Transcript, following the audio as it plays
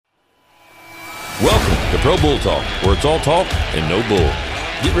Welcome to Pro Bull Talk, where it's all talk and no bull.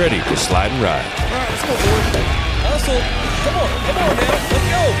 Get ready to slide and ride. All right, let's go, boys. Hustle. Come on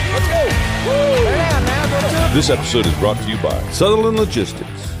now. Let's go. Woo. Lay down now. Go. This episode is brought to you by Sutherland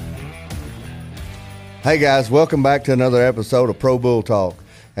Logistics. Hey guys, welcome back to another episode of Pro Bull Talk.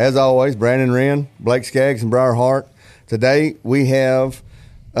 As always, Brandon Wren, Blake Skaggs, and Briar Hart. Today we have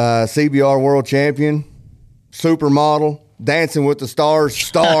CBR World Champion, Supermodel, Dancing with the Stars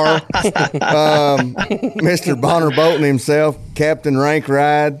star, Mr. Bonner Bolton himself, Captain Rank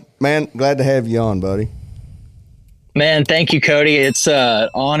Ride. Man, glad to have you on, buddy. Man, thank you, Cody. It's an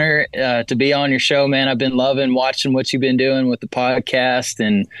honor to be on your show, man. I've been loving watching what you've been doing with the podcast,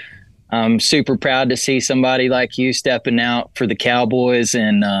 and I'm super proud to see somebody like you stepping out for the Cowboys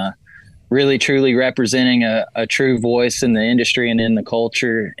and really, truly representing a true voice in the industry and in the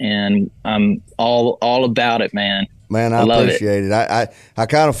culture. And I'm all about it, man. Man, I appreciate it. I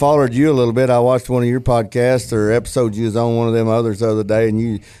kind of followed you a little bit. I watched one of your podcasts or episodes you was on, one of them others the other day,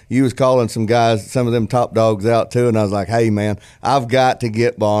 and you was calling some guys, some of them top dogs out too, and I was like, hey, man, I've got to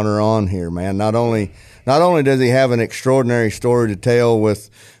get Bonner on here, man. Not only does he have an extraordinary story to tell with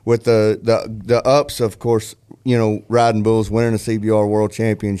the ups, of course, you know, riding bulls, winning a CBR World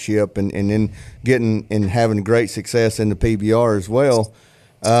Championship, and then getting and having great success in the PBR as well.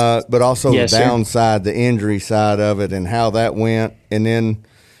 But also the downside, the injury side of it, and how that went, and then,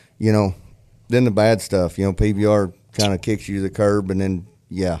 you know, then the bad stuff. You know, PBR kind of kicks you to the curb, and then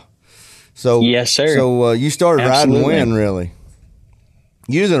So yes, sir. So you started riding when, really?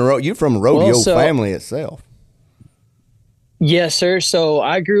 You from a rodeo family itself. Yes, sir. So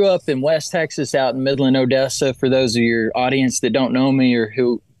I grew up in West Texas, out in Midland, Odessa. For those of your audience that don't know me or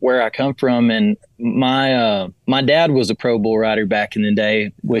where I come from, and my dad was a pro bull rider back in the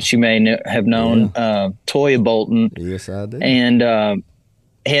day, which you may have known, Toya Bolton. Yes, I did. And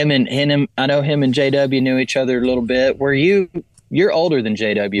him, I know him and JW knew each other a little bit. You're older than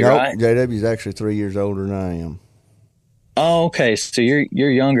JW, right? JW's actually 3 years older than I am. Oh, okay. So you're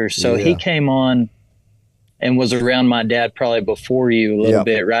younger. So he came on and was around my dad probably before you a little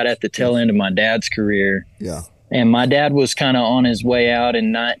bit, right at the tail end of my dad's career. Yeah. And my dad was kind of on his way out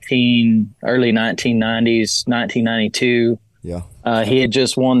in early 1990s, 1992. Yeah. He had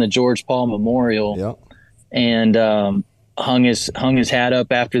just won the George Paul Memorial. Yeah. And hung his hat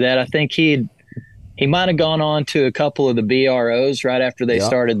up after that. I think he might have gone on to a couple of the BROs right after they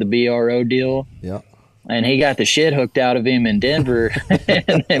started the BRO deal. Yeah. And he got the shit hooked out of him in Denver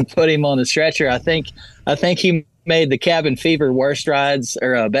and put him on the stretcher. I think he made the Cabin Fever worst rides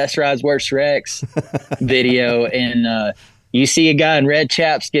or best rides, worst wrecks video. And you see a guy in red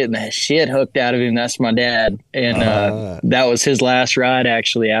chaps getting the shit hooked out of him. That's my dad. And that was his last ride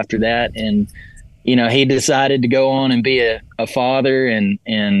actually after that. And, you know, he decided to go on and be a father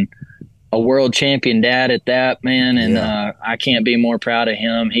and a world champion dad at that, man. And I can't be more proud of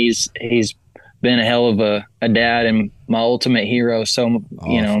him. He's been a hell of a dad and my ultimate hero. So,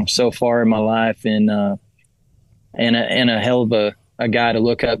 you know, so far in my life, and a hell of a guy to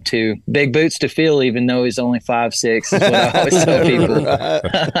look up to. Big boots to fill, even though he's only 5'6", is what I always tell people.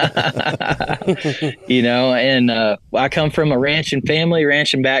 You know, and I come from a ranching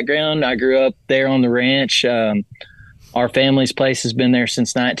background. I grew up there on the ranch. Our family's place has been there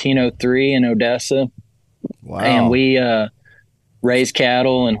since 1903 in Odessa. Wow. And we raise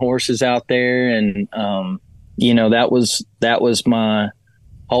cattle and horses out there, and you know, that was my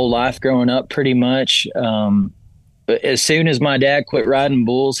whole life growing up pretty much. But as soon as my dad quit riding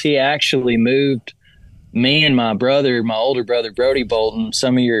bulls, he actually moved me and my older brother Brody Bolton.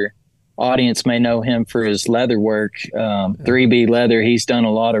 Some of your audience may know him for his leather work, 3B Leather. He's done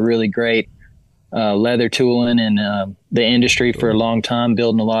a lot of really great leather tooling in the industry for a long time,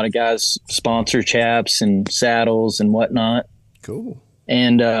 building a lot of guys sponsor chaps and saddles and whatnot. Cool.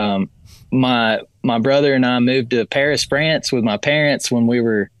 And my brother and I moved to Paris, France with my parents when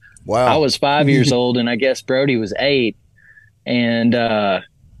I was 5 years old, and I guess Brody was 8. And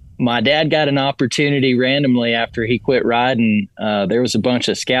my dad got an opportunity randomly after he quit riding. There was a bunch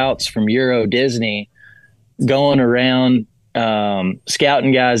of scouts from Euro Disney going around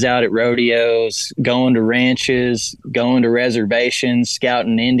scouting guys out at rodeos, going to ranches, going to reservations,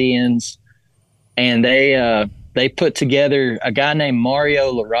 scouting Indians. And they put together a guy named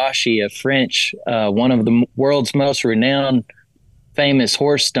Mario Larache, a French, one of the world's most renowned, famous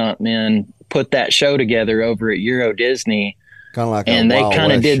horse stuntmen, put that show together over at Euro Disney. Kind of like and a they Wild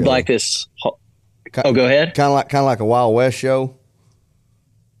kind of West did show. like this. Oh, go ahead. Kind of like a Wild West show.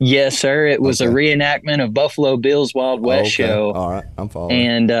 Yes, sir. It was a reenactment of Buffalo Bill's Wild West show. All right, I'm following.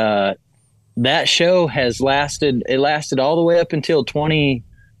 And that show has lasted. It lasted all the way up until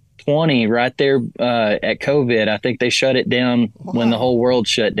 2020, right there at COVID. I think they shut it down when the whole world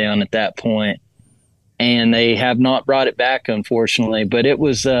shut down at that point, and they have not brought it back, unfortunately. But it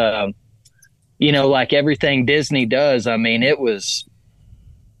was, like everything Disney does. I mean, it was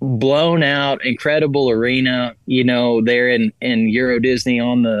blown out, incredible arena. There in Euro Disney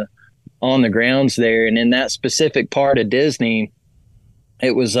on the grounds there, and in that specific part of Disney,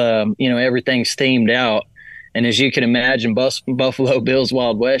 it was everything's themed out. And as you can imagine, Buffalo Bill's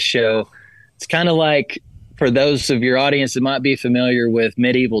Wild West show, it's kind of like, for those of your audience that might be familiar with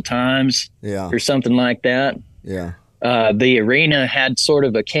Medieval Times or something like that. Yeah. The arena had sort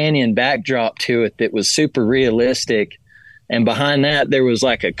of a canyon backdrop to it that was super realistic. And behind that, there was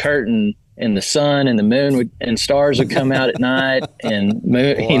like a curtain, and the sun and the moon and stars would come out at night, and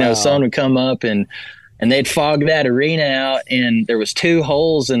sun would come up, and they'd fog that arena out. And there was 2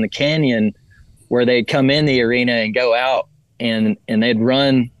 holes in the canyon where they'd come in the arena and go out, and they'd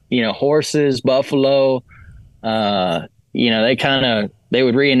run, horses, buffalo. They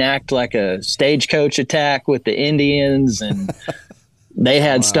would reenact like a stagecoach attack with the Indians, and they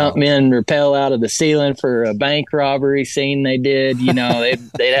had stuntmen rappel out of the ceiling for a bank robbery scene they did.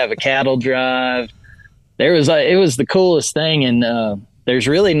 They'd have a cattle drive. It was the coolest thing, and there's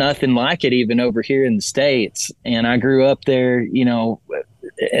really nothing like it even over here in the States. And I grew up there,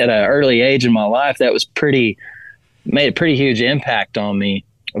 at an early age in my life. That was made a pretty huge impact on me.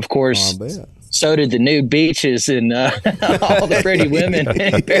 Of course, so did the nude beaches and all the pretty women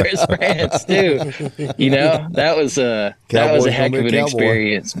in Paris, France too. That was a heck of an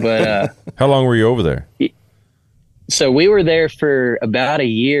experience. But how long were you over there? So we were there for about a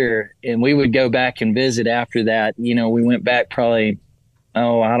year, and we would go back and visit after that. We went back probably, I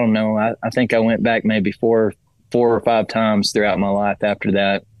don't know. I think I went back maybe 4 or 5 times throughout my life after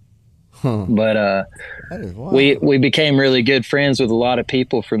that. But we became really good friends with a lot of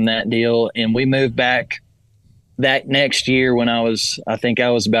people from that deal, and we moved back that next year when I think I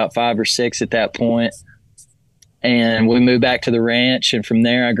was about 5 or 6 at that point, and we moved back to the ranch. And from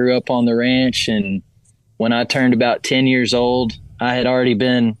there, I grew up on the ranch, and when I turned about 10 years old, I had already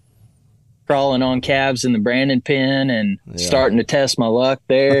been crawling on calves in the Brandon pen and starting to test my luck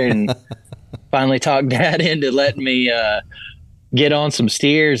there, and finally talked Dad into letting me get on some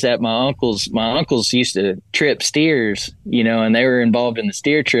steers at my uncle's. My uncles used to trip steers, and they were involved in the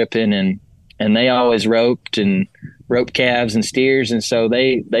steer tripping, and they always roped calves and steers. And so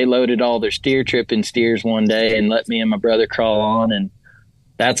they loaded all their steer tripping steers one day and let me and my brother crawl on. And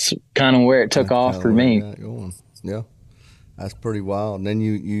that's kind of where it took off for me. Yeah. That's pretty wild. And then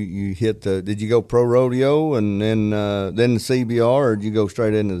you hit did you go pro rodeo and then the CBR, or did you go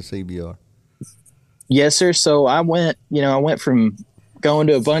straight into the CBR? Yes, sir. So I went from going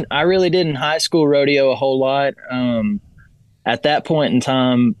to a bunch. I really didn't high school rodeo a whole lot. At that point in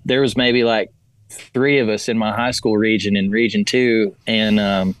time, there was maybe like 3 of us in my high school region, in Region 2, and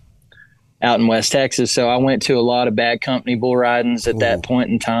out in West Texas. So I went to a lot of Bad Company bull ridings at that point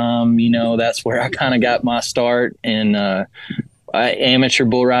in time. That's where I kind of got my start, and amateur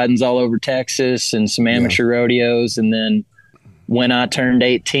bull ridings all over Texas and some amateur rodeos. And then when I turned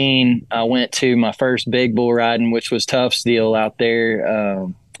 18, I went to my first big bull riding, which was Tuff's deal out there.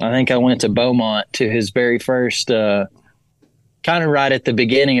 I think I went to Beaumont to his very first, kind of right at the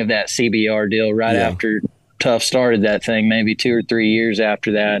beginning of that CBR deal, right after Tuff started that thing, maybe 2 or 3 years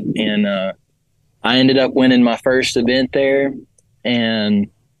after that. And I ended up winning my first event there. And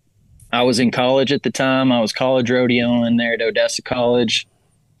I was in college at the time. I was college rodeoing there at Odessa College.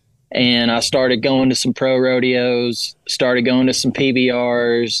 And I started going to some pro rodeos, started going to some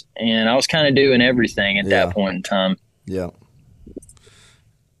PBRs, and I was kind of doing everything at that point in time. Yeah.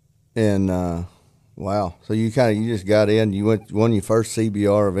 And wow, so you just got in. You won your first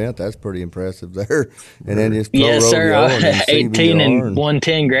CBR event. That's pretty impressive there. And then just pro rodeo, sir. And 18 CBR and won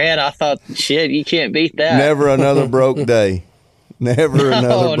 10 grand. I thought, shit, you can't beat that. Never another broke day. Never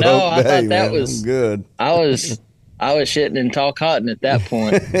another broke day. I thought that was good. I was shitting in tall cotton at that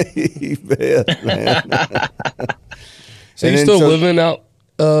point. You bet, man. So you still living out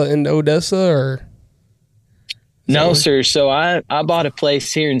in Odessa, or? No, sir. So I bought a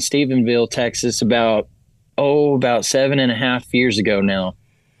place here in Stephenville, Texas, about 7.5 years ago now,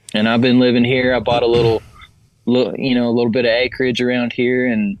 and I've been living here. I bought a little bit of acreage around here,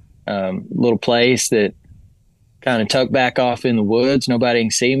 and little place that kind of tucked back off in the woods. Nobody can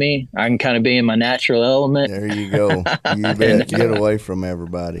see me. I can kind of be in my natural element. There you go. You bet. Get away from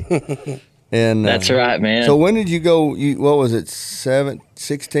everybody. And that's right, man. So when did you go? What was it?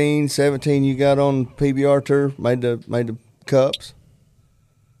 16, 17? You got on PBR tour, made the cups.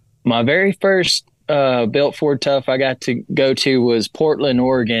 My very first Built Ford Tough I got to go to was Portland,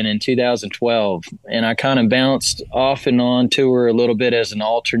 Oregon in 2012. And I kind of bounced off and on tour a little bit as an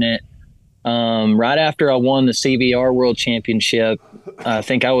alternate. Right after I won the CVR World Championship, I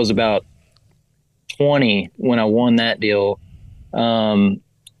think I was about 20 when I won that deal.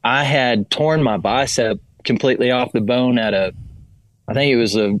 I had torn my bicep completely off the bone at I think it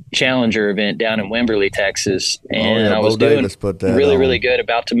was a Challenger event down in Wimberley, Texas. And I was doing really good,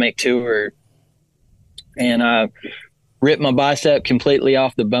 about to make tour. And I ripped my bicep completely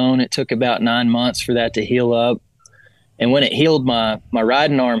off the bone. It took about 9 months for that to heal up. And when it healed, my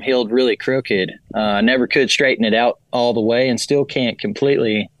riding arm healed really crooked. I never could straighten it out all the way and still can't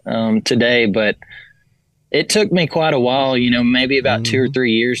completely today. But it took me quite a while, maybe about 2 or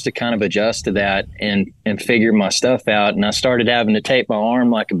 3 years to kind of adjust to that and figure my stuff out. And I started having to tape my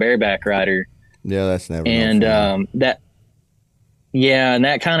arm like a bareback rider. Yeah, that's never. And and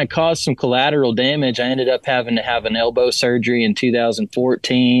that kind of caused some collateral damage. I ended up having to have an elbow surgery in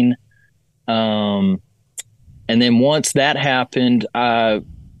 2014. And then once that happened, as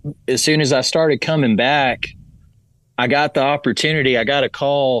soon as I started coming back, I got the opportunity. I got a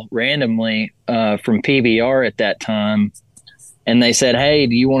call randomly from PBR at that time. And they said, "Hey,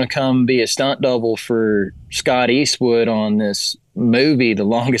 do you want to come be a stunt double for Scott Eastwood on this movie, The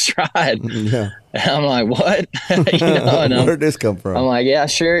Longest Ride?" Yeah. And I'm like, "What?" Where did this come from? I'm like, "Yeah,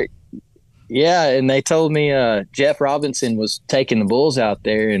 sure." Yeah, and they told me Jeff Robinson was taking the bulls out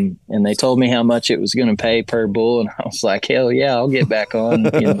there, and they told me how much it was going to pay per bull, and I was like, "Hell yeah, I'll get back on."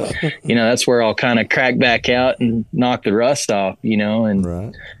 That's where I'll kind of crack back out and knock the rust off, and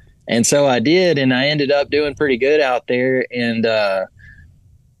right. And so I did, and I ended up doing pretty good out there, and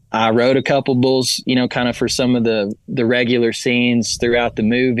I rode a couple bulls, kind of for some of the regular scenes throughout the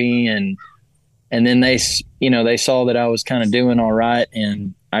movie, and then they saw that I was kind of doing all right,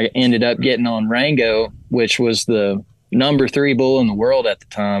 and I ended up getting on Rango, which was the number 3 bull in the world at the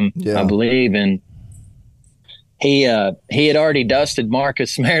time, I believe. And he had already dusted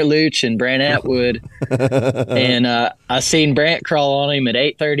Marcus Merluch and Brant Atwood. And I seen Brant crawl on him at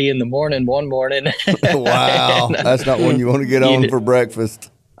 8:30 in the morning one morning. Wow. And, that's not one you want to get on for breakfast.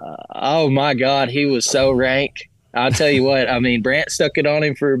 Oh my God. He was so rank. I'll tell you what, Brant stuck it on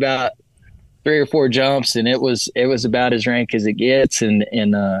him for about 3 or 4 jumps, and it was about as rank as it gets. And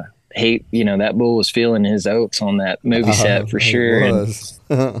he, that bull was feeling his oats on that movie set for sure.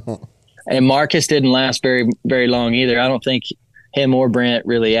 And Marcus didn't last very, very long either. I don't think him or Brant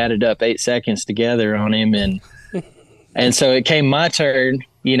really added up 8 seconds together on him. And so it came my turn.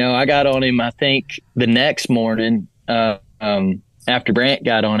 I got on him, I think the next morning, after Brant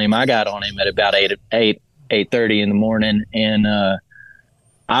got on him, I got on him at about 8:30 in the morning. And,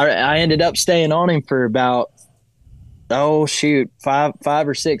 I ended up staying on him for about, 5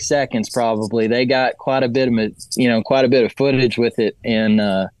 or 6 seconds probably. They got quite a bit of footage with it.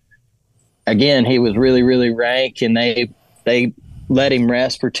 And again, he was really, really rank, and they let him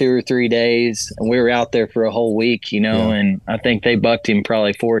rest for 2 or 3 days, and we were out there for a whole week, and I think they bucked him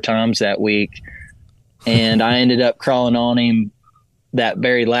probably 4 times that week. And I ended up crawling on him that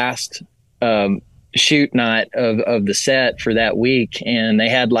very last shoot night of the set for that week, and they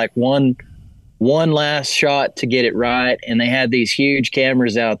had like one last shot to get it right, and they had these huge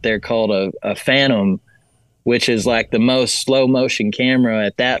cameras out there called a Phantom, which is like the most slow motion camera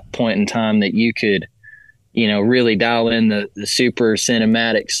at that point in time that you could really dial in the super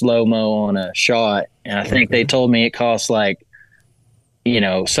cinematic slow-mo on a shot. And I think they told me it costs like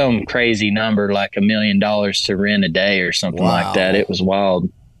some crazy number, like $1 million to rent a day or something like that. It was wild.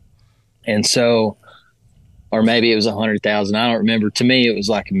 And so, or maybe it was 100,000. I don't remember. To me, it was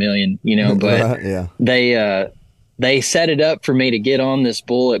like $1 million, but they set it up for me to get on this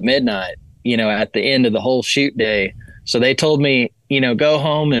bull at midnight, at the end of the whole shoot day. So they told me, go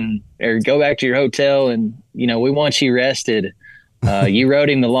home or go back to your hotel, and, we want you rested. You rode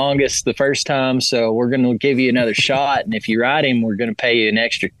him the longest the first time, so we're going to give you another shot. And if you ride him, we're going to pay you an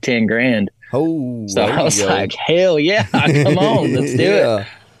extra $10,000. Oh, so I was like, hell yeah, come on, let's do it.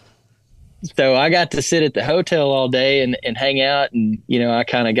 So I got to sit at the hotel all day and hang out. And, I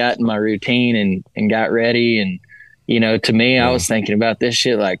kind of got in my routine and got ready. And, to me, I was thinking about this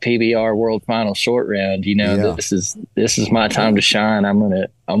shit like PBR World Final Short Round. This is my time to shine. I'm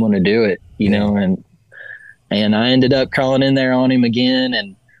gonna do it. And I ended up crawling in there on him again.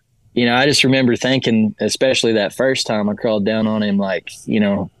 And I just remember thinking, especially that first time I crawled down on him, like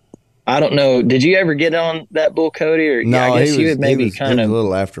I don't know. Did you ever get on that bull, Cody? Or no, I guess he was a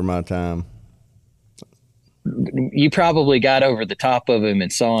little after my time. You probably got over the top of him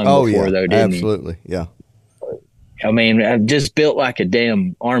and saw him before, though, didn't absolutely, you? yeah. I mean, I've just built like a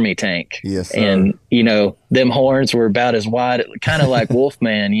damn army tank. Yes, sir. And, them horns were about as wide, kind of like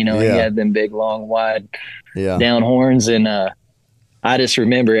Wolfman, he had them big, long, wide down horns. And I just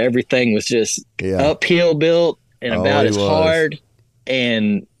remember everything was just uphill built and about as hard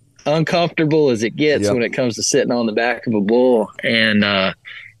and uncomfortable as it gets when it comes to sitting on the back of a bull, and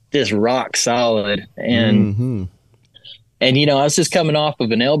just rock solid. And and I was just coming off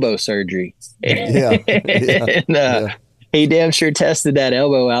of an elbow surgery, and he damn sure tested that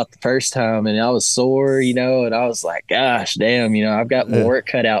elbow out the first time, and I was sore, and I was like, gosh damn, I've got more work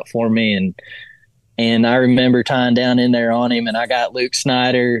cut out for me. And I remember tying down in there on him, and I got Luke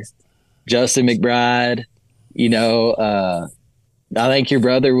Snyder, Justin McBride, I think your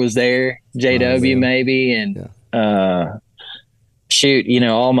brother was there, JW maybe. And shoot,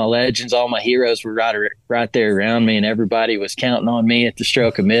 all my legends, all my heroes were right there around me, and everybody was counting on me at the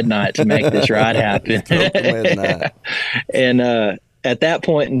stroke of midnight to make this ride happen. And at that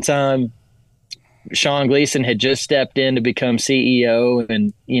point in time, Sean Gleason had just stepped in to become CEO.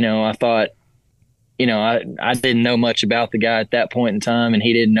 And, I thought, I didn't know much about the guy at that point in time, and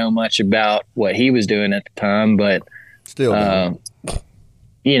he didn't know much about what he was doing at the time, but still, I'll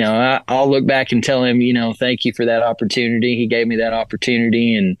look back and tell him, thank you for that opportunity. He gave me that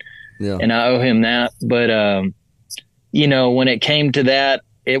opportunity, and I owe him that. But, when it came to that,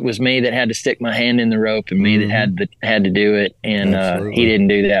 it was me that had to stick my hand in the rope, and me that had to do it. And he didn't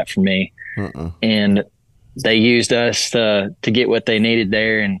do that for me. And they used us to get what they needed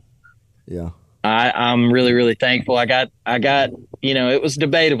there. And I'm really, really thankful. I got, it was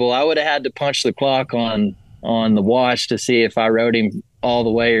debatable. I would have had to punch the clock on the watch to see if I rode him all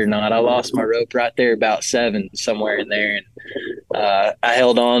the way or not. I lost my rope right there about 7, somewhere in there. And I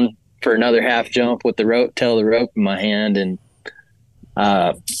held on for another half jump with the tail of the rope in my hand. And,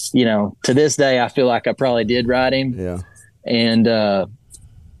 to this day, I feel like I probably did ride him. Yeah. And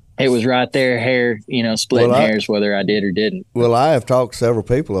it was right there, splitting hairs, whether I did or didn't. Well, I have talked to several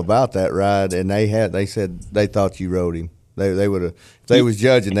people about that ride, and they said they thought you rode him. They would have, if they was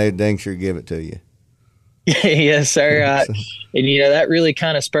judging, they'd dang sure give it to you. Yes, sir. And that really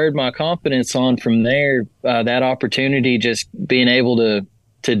kind of spurred my confidence on from there. That opportunity, just being able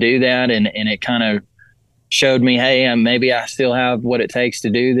to do that, and it kind of showed me, hey, maybe I still have what it takes to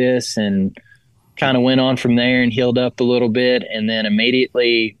do this, and kind of went on from there and healed up a little bit. And then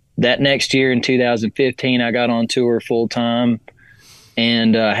immediately that next year in 2015, I got on tour full time,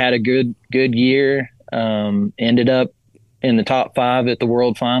 and had a good year. Ended up in the top 5 at the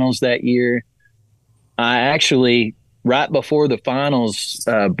World Finals that year. I actually, right before the finals,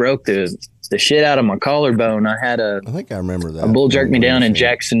 broke the shit out of my collarbone. I think I remember that. A bull jerked me down in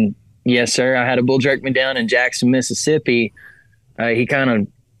Jackson. Yes, sir. I had a bull jerk me down in Jackson, Mississippi. He kind of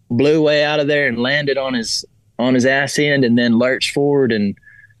blew way out of there and landed on his ass end, and then lurched forward and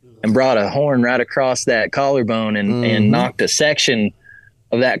brought a horn right across that collarbone and knocked a section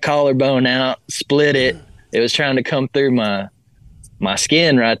of that collarbone out, split it. It was trying to come through my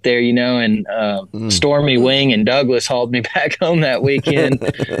skin right there, and Stormy Wing and Douglas hauled me back home that weekend,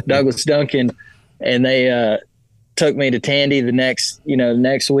 Douglas Duncan, and they took me to Tandy the next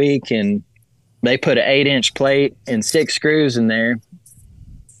week, and they put an 8-inch plate and 6 screws in there.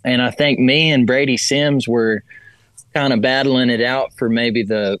 And I think me and Brady Sims were kind of battling it out for maybe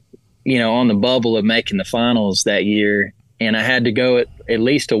on the bubble of making the finals that year. And I had to go at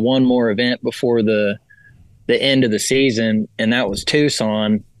least to one more event before the end of the season, and that was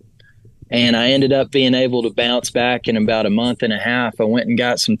Tucson. And I ended up being able to bounce back in about a month and a half. I went and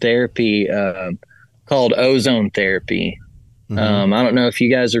got some therapy called ozone therapy. I don't know if you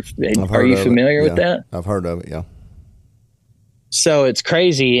guys are you familiar with that? I've heard of it. Yeah. So it's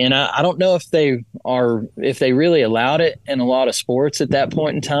crazy, and I don't know if they really allowed it in a lot of sports at that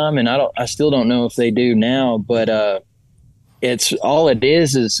point in time, and I still don't know if they do now. But it's all it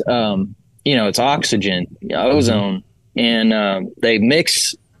is it's oxygen, ozone, and they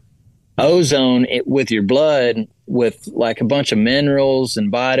mix ozone with your blood with like a bunch of minerals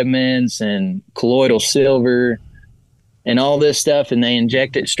and vitamins and colloidal silver and all this stuff, and they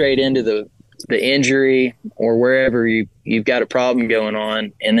inject it straight into the injury or wherever you've got a problem going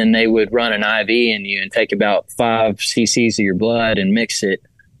on, and then they would run an IV in you and take about 5 cc's of your blood and mix it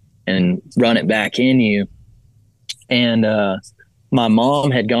and run it back in you. And my mom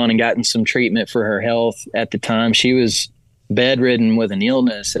had gone and gotten some treatment for her health at the time. She was bedridden with an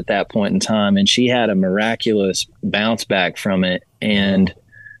illness at that point in time, and she had a miraculous bounce back from it and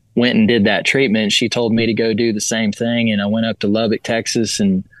went and did that treatment. She told me to go do the same thing, and I went up to Lubbock, Texas,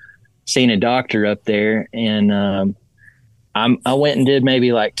 and seen a doctor up there, and I went and did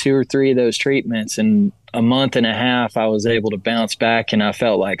maybe like 2 or 3 of those treatments, and a month and a half, I was able to bounce back, and I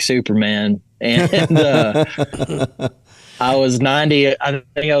felt like Superman. And I was 90. I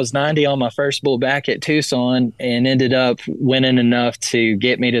think I was 90 on my first bull back at Tucson, and ended up winning enough to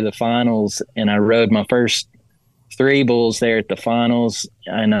get me to the finals. And I rode my first 3 bulls there at the finals,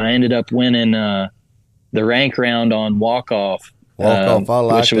 and I ended up winning the rank round on walk off. I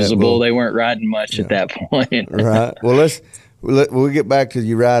like which was that a bull they weren't riding much at that point. Right. Well, we'll get back to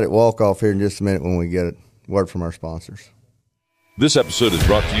you ride at walk off here in just a minute when we get a word from our sponsors. This episode is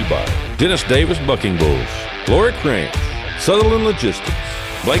brought to you by Dennis Davis Bucking Bulls, Laura Crane, Sutherland Logistics,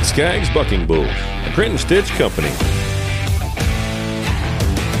 Blake Skaggs Bucking Bulls, and Crenton Stitch Company.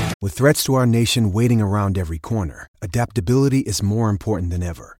 With threats to our nation waiting around every corner, adaptability is more important than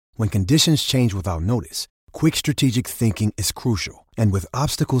ever. When conditions change without notice, quick strategic thinking is crucial. And with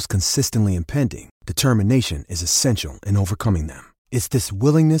obstacles consistently impending, determination is essential in overcoming them. It's this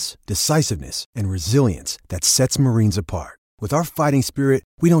willingness, decisiveness, and resilience that sets Marines apart. With our fighting spirit,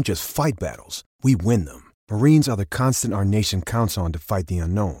 we don't just fight battles, we win them. Marines are the constant our nation counts on to fight the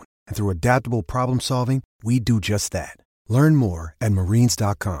unknown. And through adaptable problem solving, we do just that. Learn more at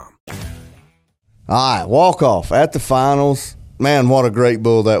marines.com. All right, walk off at the finals. Man, what a great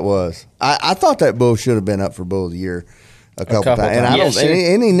bull that was. I thought that bull should have been up for Bull of the Year a couple times. And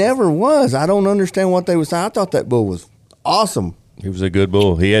and he never was. I don't understand what they were saying. I thought that bull was awesome. He was a good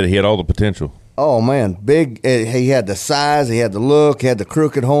bull. He had all the potential. Oh, man, big. He had the size, he had the look, he had the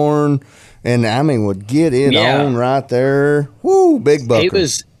crooked horn, and, I mean, would get it on right there. Woo, big bucker.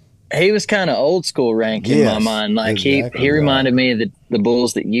 He was kind of old school rank in my mind. Like exactly he reminded me of the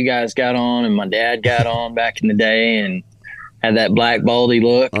bulls that you guys got on and my dad got on back in the day, and had that black baldy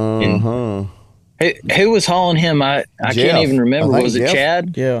look. And who was hauling him? I can't even remember. Was it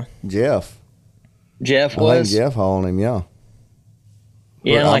Chad? Yeah. Jeff was? I think Jeff hauling him, yeah.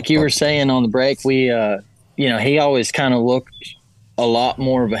 Yeah, like you were saying on the break, we, he always kind of looked a lot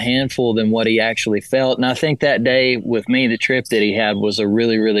more of a handful than what he actually felt. And I think that day with me, the trip that he had was a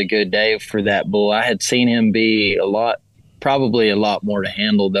really, really good day for that bull. I had seen him be probably a lot more to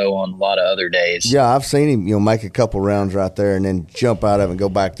handle, though, on a lot of other days. Yeah, I've seen him, make a couple rounds right there and then jump out of it and go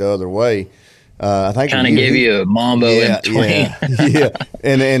back the other way. I think kind of give you a mambo in between. Yeah.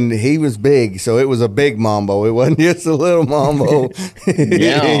 And he was big, so it was a big mambo. It wasn't just a little mambo. He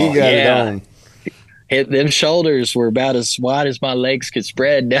got it on. Them shoulders were about as wide as my legs could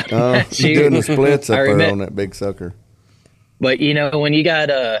spread down that chute. Doing the splits up there on that big sucker. But, when you got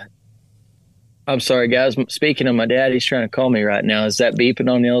I'm sorry, guys. Speaking of my dad, he's trying to call me right now. Is that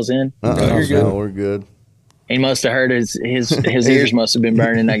beeping on y'all's end? No, we're good. He must have heard his ears must have been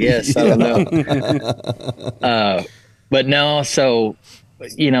burning, I guess. I don't know. But no, so,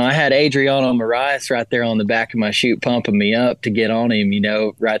 I had Adriano Marias right there on the back of my chute pumping me up to get on him,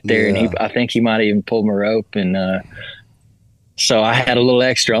 right there. Yeah. And I think he might even pull my rope. And so I had a little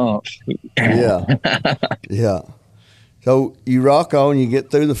extra oomph. Yeah. Yeah. So you rock on, you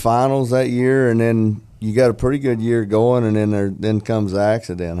get through the finals that year, and then you got a pretty good year going, and then comes the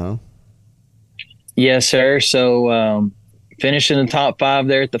accident, huh? Yes, sir. So finishing in the top 5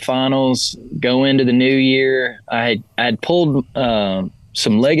 there at the finals, go into the new year. I had pulled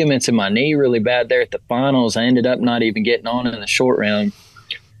some ligaments in my knee really bad there at the finals. I ended up not even getting on in the short round.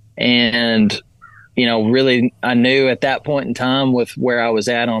 And, really I knew at that point in time with where I was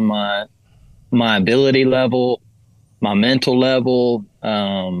at on my ability level, my mental level,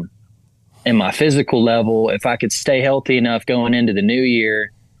 and my physical level, if I could stay healthy enough going into the new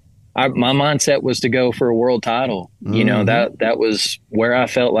year, my mindset was to go for a world title. Mm-hmm. That was where I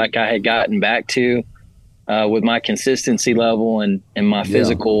felt like I had gotten back to with my consistency level and my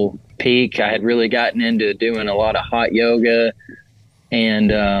physical peak. I had really gotten into doing a lot of hot yoga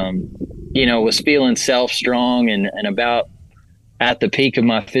and, was feeling self-strong and about at the peak of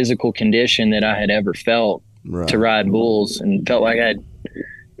my physical condition that I had ever felt to ride bulls, and felt like I had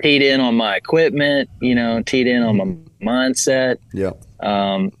teed in on my equipment, teed in on my mindset. Yeah.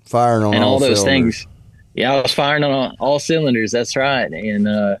 Firing on and all those cylinders. Things. Yeah, I was firing on all cylinders. That's right. And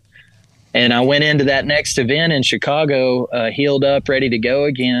I went into that next event in Chicago, healed up, ready to go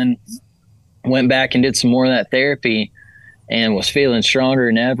again. Went back and did some more of that therapy, and was feeling stronger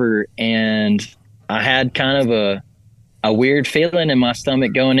than ever. And I had kind of a weird feeling in my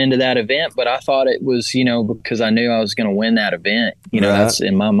stomach going into that event, but I thought it was, because I knew I was going to win that event. That's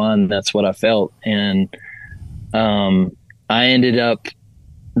in my mind, that's what I felt. And I ended up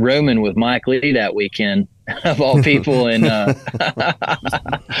rooming with Mike Lee that weekend, of all people. And what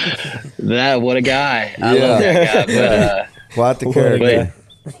a guy. I love that guy. But quite the character.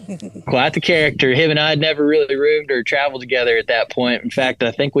 quite the character. Him and I had never really roomed or traveled together at that point. In fact,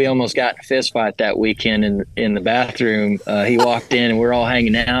 I think we almost got in a fist fight that weekend in the bathroom. He walked in and we're all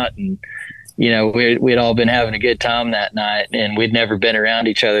hanging out, and we'd all been having a good time that night, and we'd never been around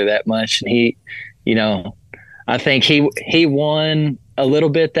each other that much. And he, I think he won a little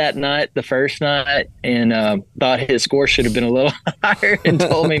bit that night, the first night, and thought his score should have been a little higher, and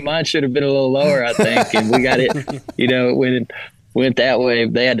told me mine should have been a little lower, I think. And we got it, it went that way.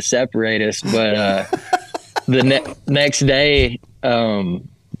 They had to separate us. But the next day, I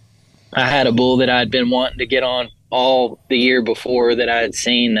had a bull that I'd been wanting to get on all the year before that I had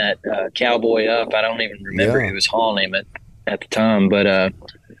seen that cowboy up. I don't even remember who was hauling him at the time, but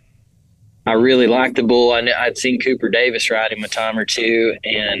I really liked the bull. I'd seen Cooper Davis ride him a time or two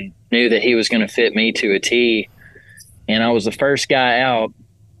and knew that he was going to fit me to a T. And I was the first guy out.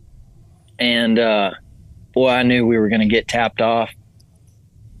 And, boy, I knew we were going to get tapped off.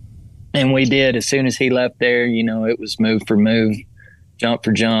 And we did. As soon as he left there, it was move for move, jump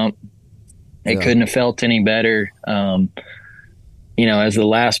for jump. It couldn't have felt any better. As the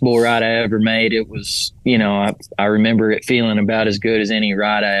last bull ride I ever made, it was, I remember it feeling about as good as any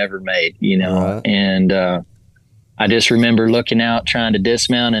ride I ever made, Right. And I just remember looking out, trying to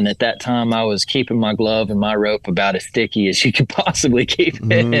dismount. And at that time I was keeping my glove and my rope about as sticky as you could possibly keep it.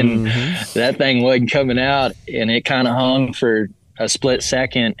 Mm-hmm. And that thing wasn't coming out, and it kind of hung for a split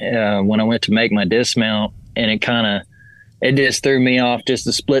second when I went to make my dismount, and it just threw me off just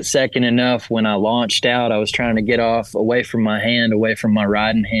a split second enough. When I launched out, I was trying to get off away from my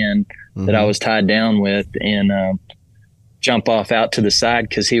riding hand that I was tied down with, and jump off out to the side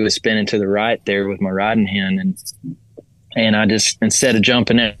because he was spinning to the right there with my riding hand. And I just, instead of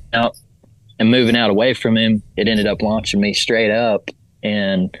jumping out and moving out away from him, it ended up launching me straight up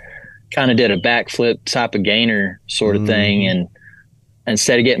and kind of did a backflip type of gainer sort of thing. And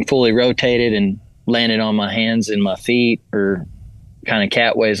instead of getting fully rotated and landed on my hands and my feet, or kind of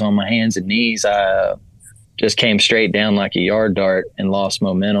catways on my hands and knees, I just came straight down like a yard dart and lost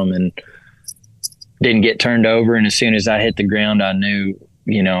momentum and didn't get turned over. And as soon as I hit the ground, I knew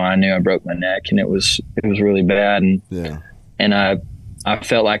I broke my neck, and it was really bad. And I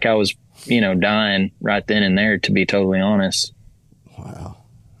felt like I was, dying right then and there, to be totally honest. Wow.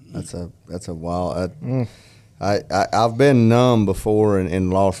 That's a wild, I've been numb before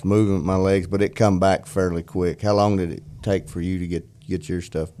and lost movement in my legs, but it come back fairly quick. How long did it take for you to get your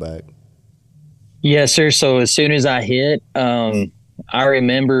stuff back? Yes, sir. So as soon as I hit, I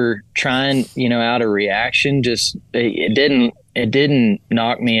remember trying, out of reaction, just it didn't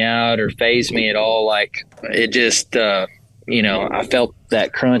knock me out or phase me at all. Like it just, I felt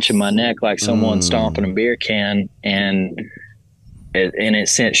that crunch in my neck, like someone stomping a beer can, and it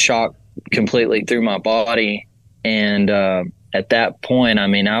sent shock completely through my body. And at that point,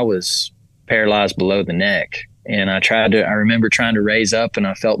 I was paralyzed below the neck, and I remember trying to raise up, and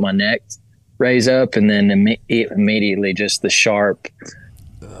I felt my neck raise up, and then immediately just the sharp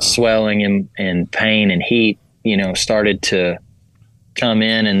swelling and pain and heat, started to come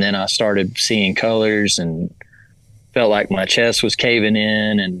in. And then I started seeing colors and felt like my chest was caving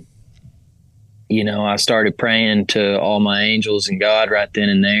in. And, I started praying to all my angels and God right then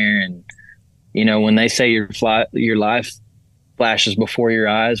and there. And, when they say your life flashes before your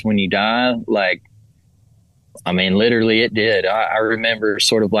eyes when you die, like, literally it did. I remember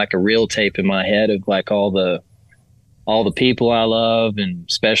sort of like a reel tape in my head of like all the people I love and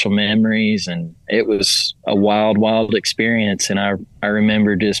special memories. And it was a wild, wild experience. And I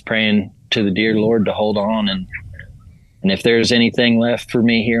remember just praying to the dear Lord to hold on. And if there's anything left for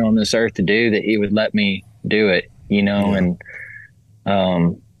me here on this earth to do, that he would let me do it, And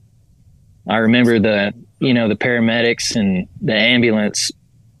I remember the paramedics and the ambulance,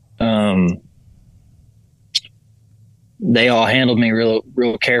 they all handled me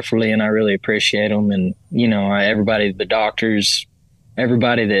real carefully, and I really appreciate them. And, everybody, the doctors,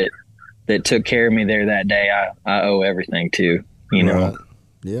 everybody that took care of me there that day, I owe everything to, Right.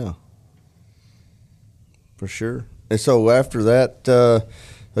 Yeah, for sure. And so after that,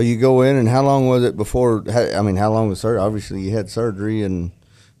 you go in, and how long was it before, how long was surgery? Obviously you had surgery and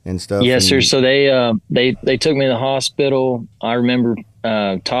stuff. Yes, sir. So they took me to the hospital. I remember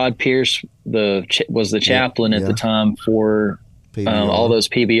Todd Pierce was the chaplain at the time for all those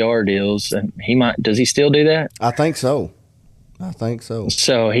PBR deals. And does he still do that? I think so.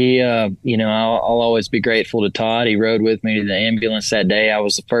 So he, I'll always be grateful to Todd. He rode with me to the ambulance that day. I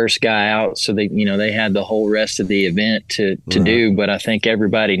was the first guy out, so they had the whole rest of the event to do. But I think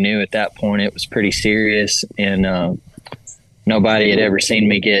everybody knew at that point it was pretty serious, and nobody had ever seen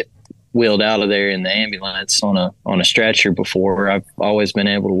me get wheeled out of there in the ambulance on a stretcher before. I've always been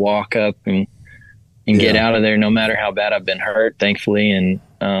able to walk up and get out of there no matter how bad I've been hurt, thankfully. And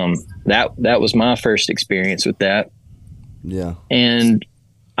that was my first experience with that. Yeah. And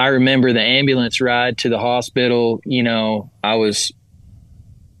I remember the ambulance ride to the hospital. You know, I was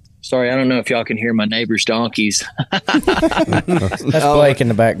sorry, I don't know if y'all can hear my neighbor's donkeys. That's Blake in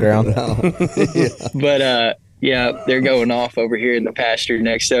the background. But yeah, they're going off over here in the pasture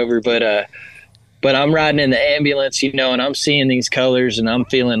next over. But I'm riding in the ambulance, you know, and I'm seeing these colors, and I'm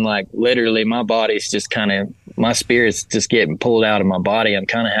feeling like literally my body's just kind of, my spirit's just getting pulled out of my body. I'm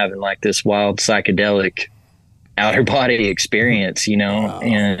kind of having like this wild psychedelic outer body experience, you know. Wow.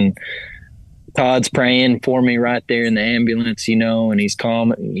 And Todd's praying for me right there in the ambulance, you know, and he's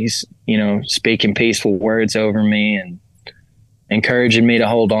calm. He's, you know, speaking peaceful words over me and encouraging me to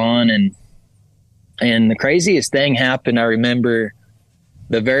hold on. And the craziest thing happened. I remember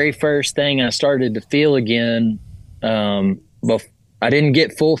the very first thing I started to feel again, I didn't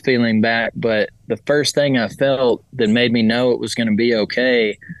get full feeling back, but the first thing I felt that made me know it was going to be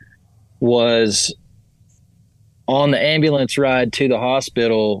okay was on the ambulance ride to the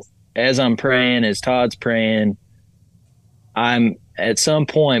hospital. As I'm praying, as Todd's praying, I'm at some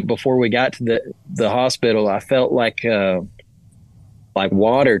point before we got to the hospital, I felt like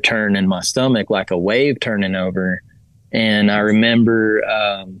water turn in my stomach, like a wave turning over. And I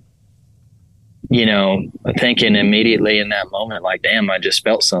remember, you know, thinking immediately in that moment, like, damn, I just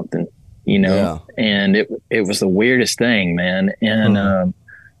felt something, you know, and it was the weirdest thing, man. And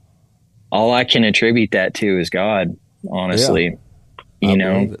all I can attribute that to is God, honestly, you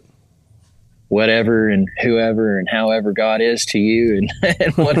know, whatever and whoever and however God is to you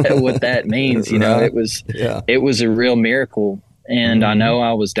and what that means, you know, it was a real miracle. And I know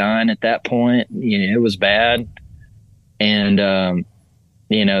I was dying at that point, you know, it was bad. And,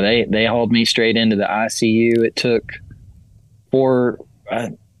 you know, they hauled me straight into the ICU. It took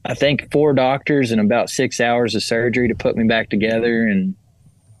I think 4 doctors and about 6 hours of surgery to put me back together. And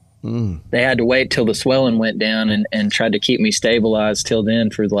they had to wait till the swelling went down and tried to keep me stabilized till then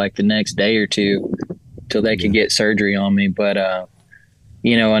for like the next day or two till they could get surgery on me. But,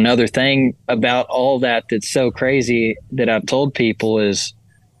 you know, another thing about all that that's so crazy that I've told people is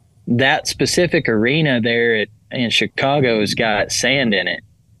that specific arena there in Chicago has got sand in it.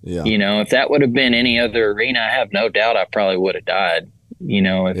 Yeah. You know, if that would have been any other arena, I have no doubt I probably would have died, you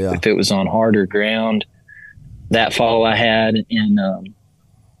know, if it was on harder ground. That fall I had.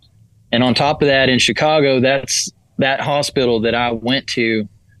 And on top of that, in Chicago, that hospital that I went to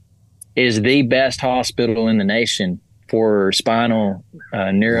is the best hospital in the nation for spinal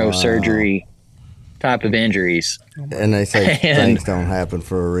neurosurgery type of injuries. And they say things don't happen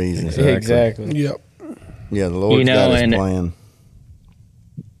for a reason. Exactly. Yep. Yeah, the Lord's got his plan.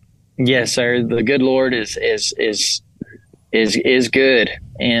 Yes, sir. The good Lord is good.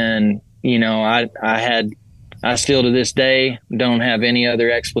 And, you know, I still to this day don't have any other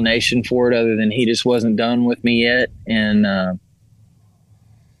explanation for it other than he just wasn't done with me yet. And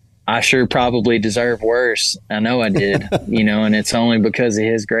I sure probably deserve worse. I know I did, you know, and it's only because of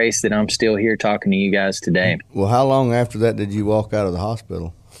his grace that I'm still here talking to you guys today. Well, how long after that did you walk out of the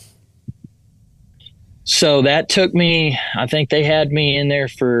hospital? So that took me, I think they had me in there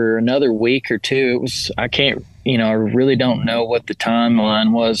for another week or two. I really don't know what the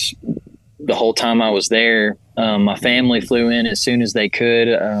timeline was the whole time I was there. My family flew in as soon as they could.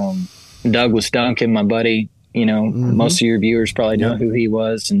 Douglas Duncan, my buddy, you know, most of your viewers probably know who he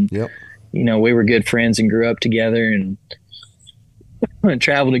was. And, you know, we were good friends and grew up together and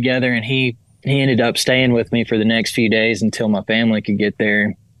traveled together. And he ended up staying with me for the next few days until my family could get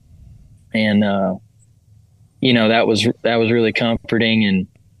there. And, you know, that was really comforting.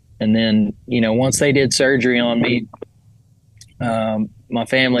 And then, you know, once they did surgery on me, my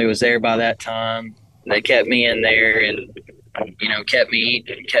family was there by that time. They kept me in there and, you know, kept me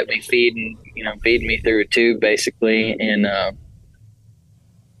eating, kept me feeding me through a tube basically. And,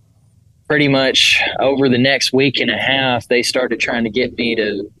 pretty much over the next week and a half, they started trying to get me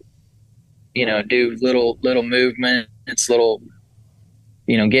to, you know, do little movements,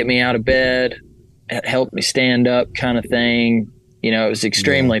 you know, get me out of bed, help me stand up kind of thing. You know, it was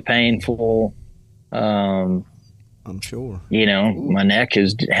extremely painful. I'm sure. You know, my neck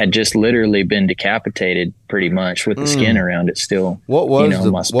had just literally been decapitated pretty much with the skin around it still. What was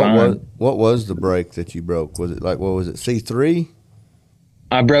my spine. What was the break that you broke? Was it like, what was it, C3?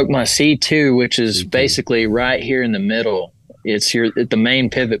 I broke my C2, which is basically right here in the middle. It's at the main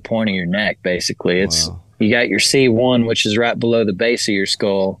pivot point of your neck, basically. It's you got your C1, which is right below the base of your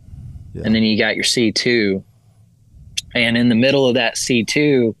skull. Yeah. And then you got your C2. And in the middle of that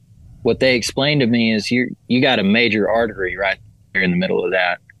C2 what they explained to me is you got a major artery right there in the middle of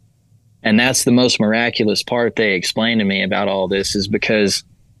that. And that's the most miraculous part they explained to me about all this, is because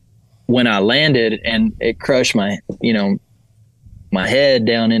when I landed and it crushed my head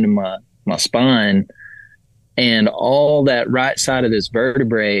down into my spine, and all that right side of this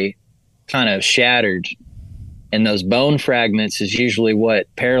vertebrae kind of shattered. And those bone fragments is usually what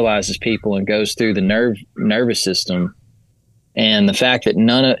paralyzes people and goes through the nervous system. And the fact that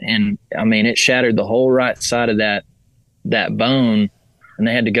it shattered the whole right side of that bone, and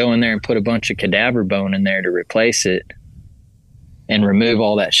they had to go in there and put a bunch of cadaver bone in there to replace it and remove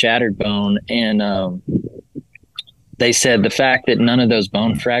all that shattered bone. And they said the fact that none of those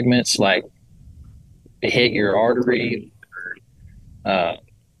bone fragments like hit your artery or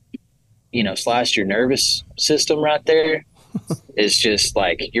sliced your nervous system right there is just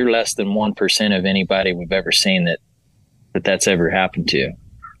like, you're less than 1% of anybody we've ever seen that's ever happened to.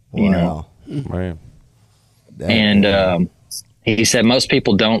 Wow. Man. And he said most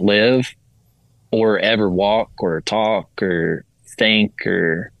people don't live or ever walk or talk or think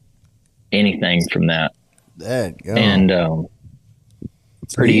or anything from that. And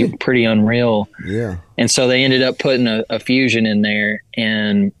pretty unreal. Yeah. And so they ended up putting a fusion in there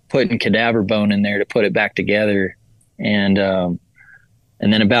and putting cadaver bone in there to put it back together. And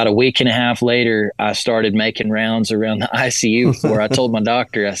then about a week and a half later, I started making rounds around the ICU where I told my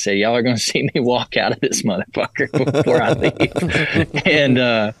doctor, I said, y'all are going to see me walk out of this motherfucker before I leave.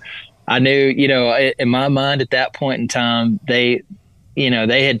 And I knew, in my mind at that point in time, they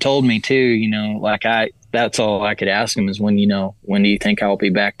had told me too, that's all I could ask them is when do you think I'll be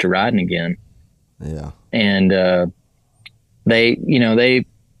back to riding again? Yeah. And they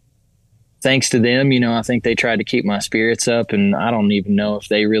thanks to them, I think they tried to keep my spirits up, and I don't even know if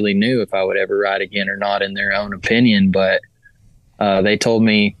they really knew if I would ever ride again or not in their own opinion. But they told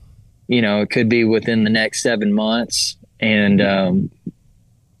me, it could be within the next 7 months. And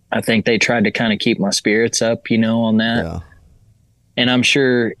I think they tried to kind of keep my spirits up, on that. Yeah. And I'm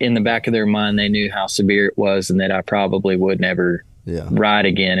sure in the back of their mind, they knew how severe it was and that I probably would never ride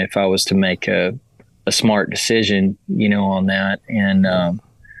again if I was to make a smart decision, on that.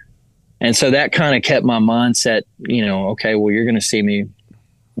 And so that kind of kept my mindset, okay, well, you're going to see me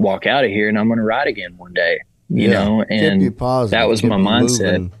walk out of here and I'm going to ride again one day, and that was my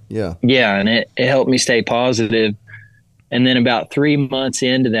mindset. Moving. Yeah. Yeah. And it helped me stay positive. And then about 3 months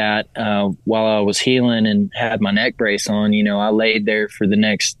into that, while I was healing and had my neck brace on, I laid there for the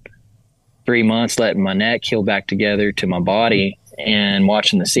next 3 months, letting my neck heal back together to my body and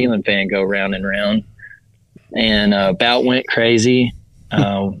watching the ceiling fan go round and round. And about went crazy.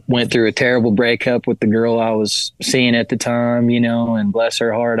 Went through a terrible breakup with the girl I was seeing at the time, and bless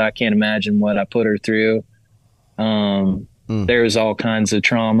her heart, I can't imagine what I put her through. There was all kinds of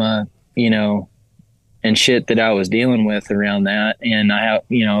trauma, and shit that I was dealing with around that. And I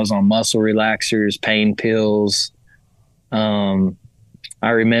was on muscle relaxers, pain pills. I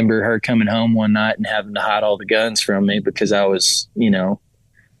remember her coming home one night and having to hide all the guns from me because I was,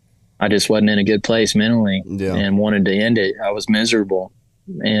 I just wasn't in a good place mentally and wanted to end it. I was miserable.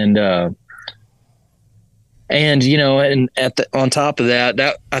 And on top of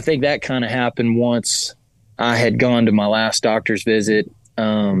that, I think that kind of happened once I had gone to my last doctor's visit,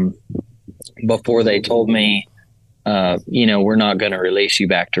 before they told me, we're not going to release you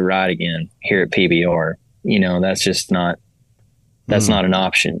back to ride again here at PBR. That's just not an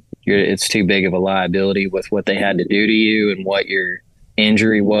option. It's too big of a liability with what they had to do to you and what your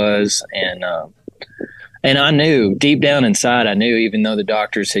injury was. And I knew deep down inside, even though the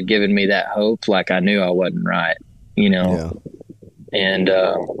doctors had given me that hope, I knew I wasn't right, and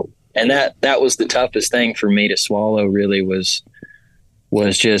that was the toughest thing for me to swallow really was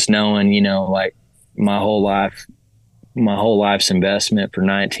just knowing, my whole life's investment for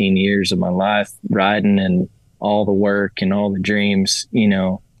 19 years of my life riding and all the work and all the dreams,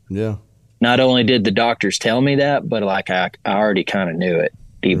 not only did the doctors tell me that, but I already kind of knew it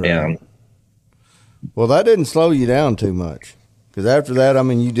deep down. Well, that didn't slow you down too much, because after that,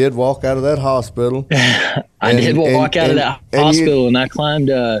 you did walk out of that hospital. I did walk out of that hospital, and I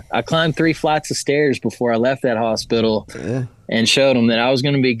climbed 3 flights of stairs before I left that hospital, and showed them that I was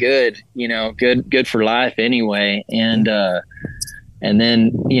going to be good, good for life anyway. And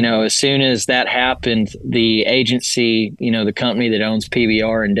then, as soon as that happened, the agency, the company that owns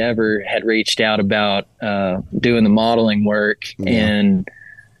PBR Endeavor had reached out about doing the modeling work and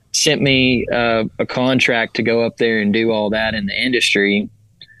sent me a contract to go up there and do all that in the industry.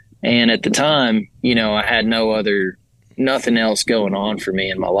 And at the time, I had nothing else going on for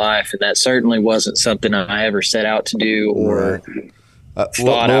me in my life. And that certainly wasn't something I ever set out to do or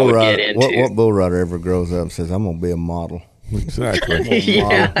thought I would get into. What bull rider ever grows up and says, "I'm gonna be a model"? Exactly.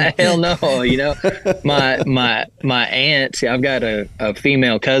 Yeah, hell no. My aunt, I've got a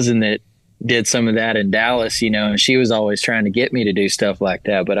female cousin that did some of that in Dallas, and she was always trying to get me to do stuff like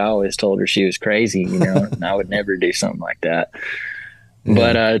that, but I always told her she was crazy, and I would never do something like that. Yeah.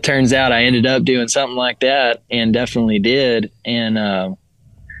 But it turns out I ended up doing something like that and definitely did. And,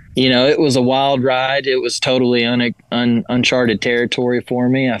 it was a wild ride. It was totally uncharted territory for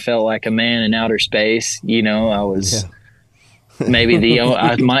me. I felt like a man in outer space. I was maybe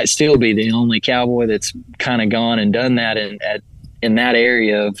I might still be the only cowboy that's kind of gone and done that in that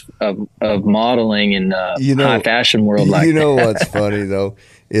area of modeling and high fashion world. Like what's funny though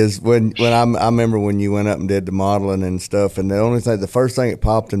is when I remember when you went up and did the modeling and stuff, and the first thing that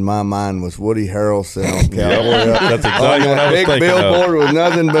popped in my mind was Woody Harrelson on Cowboy Up. That's exactly what I was thinking. Big billboard with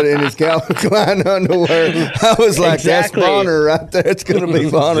nothing but in his Calvin Klein underwear. I was like, exactly. That's Bonner right there. It's going to be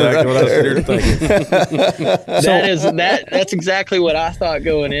Bonner right there. That's exactly what I thought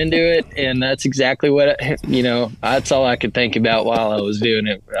going into it, and that's exactly what that's all I could think about while I was doing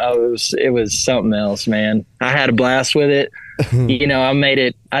it. It was something else, man. I had a blast with it.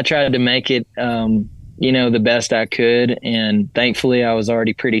 I tried to make it, the best I could. And thankfully I was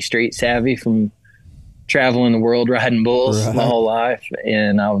already pretty street savvy from traveling the world riding bulls my whole life.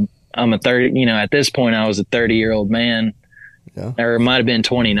 And I'm a 30, at this point I was a 30-year-old man, or it might've been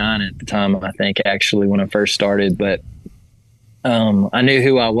 29 at the time, I think, actually, when I first started. But I knew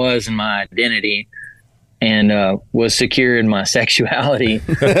who I was and my identity, and was secure in my sexuality.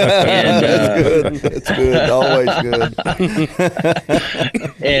 And, That's good. Always good.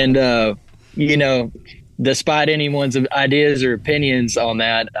 And, despite anyone's ideas or opinions on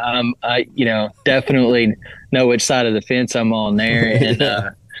that, I definitely know which side of the fence I'm on there.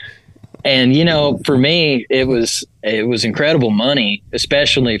 And, for me, it was incredible money,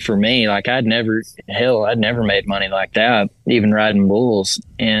 especially for me. Like I'd never made money like that, even riding bulls.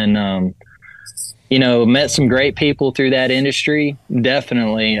 And, met some great people through that industry.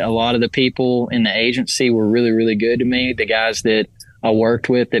 Definitely. A lot of the people in the agency were really, really good to me. The guys that I worked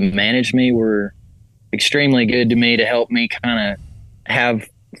with that managed me were extremely good to me, to help me kind of have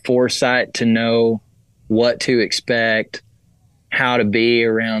foresight to know what to expect, how to be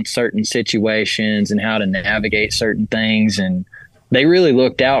around certain situations, and how to navigate certain things. And they really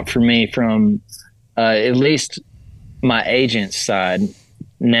looked out for me from at least my agent's side.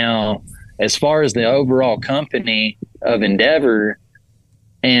 Now, as far as the overall company of Endeavor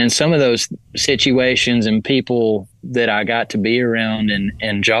and some of those situations and people that I got to be around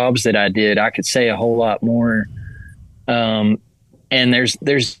and jobs that I did, I could say a whole lot more. And there's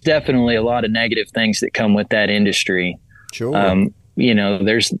definitely a lot of negative things that come with that industry. Sure.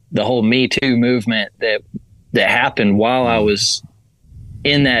 There's the whole Me Too movement that happened while I was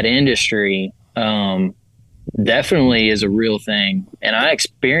in that industry. Definitely is a real thing, and I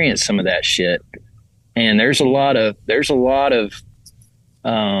experienced some of that shit. And there's a lot of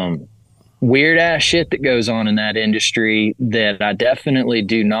weird ass shit that goes on in that industry that I definitely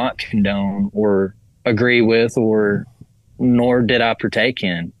do not condone or agree with, nor did I partake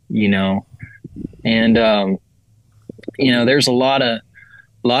in. And there's a lot of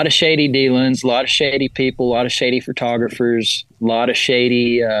shady dealings, a lot of shady people, a lot of shady photographers, a lot of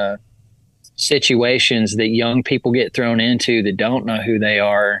shady situations that young people get thrown into that don't know who they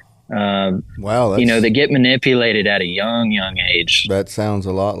are. Wow. They get manipulated at a young age. That sounds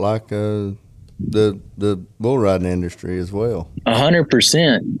a lot like the bull riding industry as well.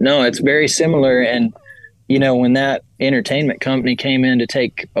 100%. No, it's very similar. And, when that entertainment company came in to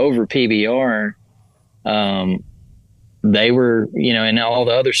take over PBR, they were, and all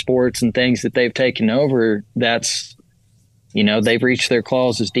the other sports and things that they've taken over, that's, they've reached their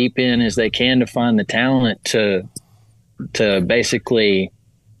claws as deep in as they can to find the talent to basically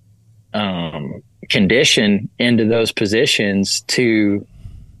condition into those positions to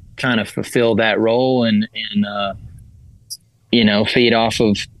kind of fulfill that role and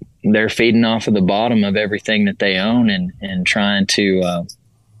they're feeding off of the bottom of everything that they own and trying to,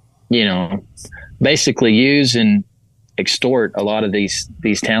 basically use and extort a lot of these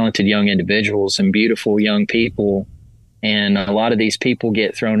talented young individuals and beautiful young people. And a lot of these people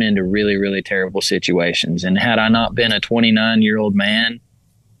get thrown into really, really terrible situations. And had I not been a 29-year-old man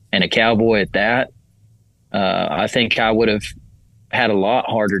and a cowboy at that, I think I would have had a lot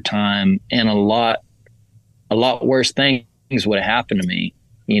harder time, and a lot worse things would have happened to me,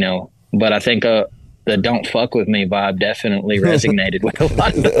 But I think the "don't fuck with me" vibe definitely resonated with a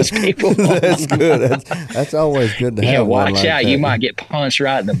lot of those people. That's good. That's always good to have. Watch out, you might get punched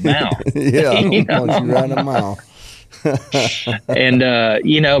right in the mouth. Yeah, punch you right in the mouth.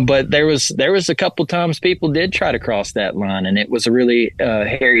 And but there was a couple times people did try to cross that line, and it was a really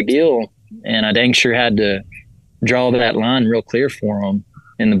hairy deal, and I dang sure had to draw that line real clear for them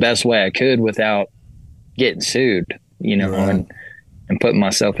in the best way I could without getting sued, Right. and putting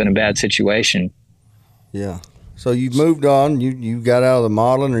myself in a bad situation. Yeah. So you moved on. You got out of the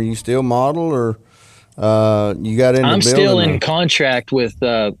modeling. Are you still model, or you got into? I'm still building, in contract with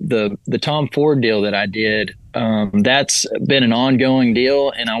the Tom Ford deal that I did. That's been an ongoing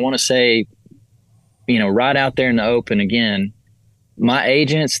deal, and I want to say, right out there in the open again, my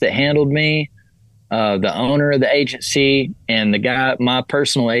agents that handled me, the owner of the agency, and the guy, my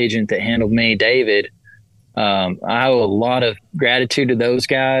personal agent that handled me, David. I owe a lot of gratitude to those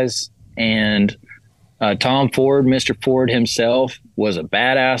guys. And Tom Ford, Mr. Ford himself, was a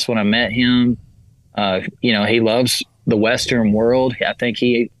badass when I met him. He loves the Western world. I think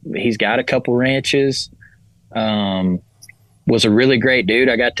he's got a couple ranches. Was a really great dude.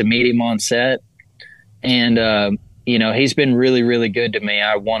 I got to meet him on set, and he's been really, really good to me.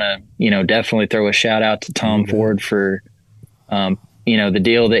 I want to, definitely throw a shout out to Tom Ford for, the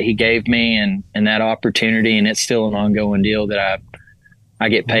deal that he gave me and that opportunity. And it's still an ongoing deal that I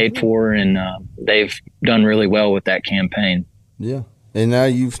get paid for, and they've done really well with that campaign. Yeah. And now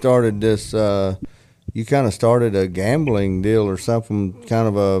you've started this, you kind of started a gambling deal or something, kind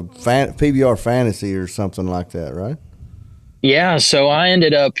of a PBR fantasy or something like that, right? Yeah. So I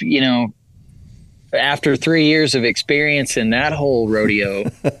ended up, after 3 years of experience in that whole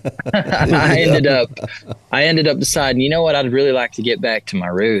rodeo, I ended up deciding, what, I'd really like to get back to my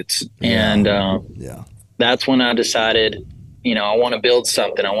roots. And that's when I decided, I want to build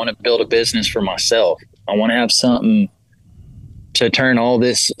something. I want to build a business for myself. I want to have something to turn all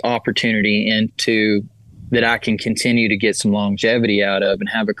this opportunity into that I can continue to get some longevity out of and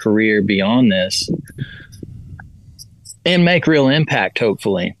have a career beyond this and make real impact,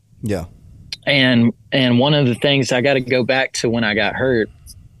 hopefully. Yeah. And one of the things, I got to go back to when I got hurt,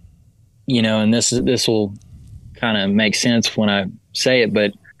 and this will kind of make sense when I say it,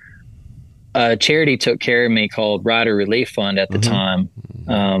 but a charity took care of me called Rider Relief Fund at the time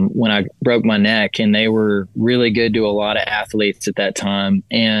when I broke my neck, and they were really good to a lot of athletes at that time,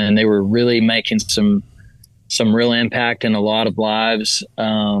 and they were really making some real impact in a lot of lives,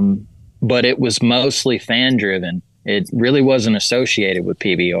 but it was mostly fan driven. It really wasn't associated with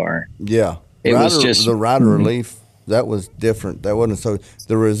PBR. Yeah. It was just the rider relief. That was different. That wasn't so.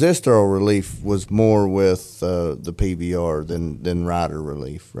 The resistor relief was more with the PBR than rider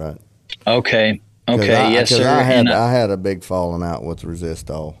relief, right? Okay. Yes, sir. I had a big falling out with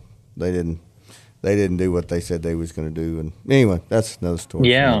Resistol. They didn't do what they said they was going to do. And anyway, that's another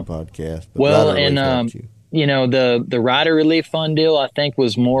story from the podcast. But well, and the rider relief fund deal, I think,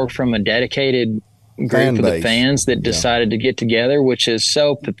 was more from a dedicated group of the fans that decided to get together, which is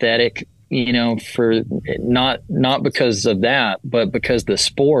so pathetic. For not because of that, but because the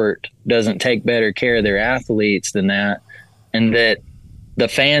sport doesn't take better care of their athletes than that, and that the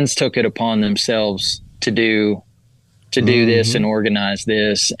fans took it upon themselves to do this and organize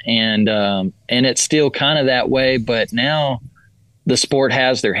this, and it's still kind of that way, but now the sport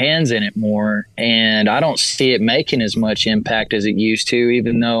has their hands in it more, and I don't see it making as much impact as it used to,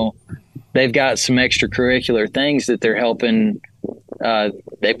 even though they've got some extracurricular things that they're helping.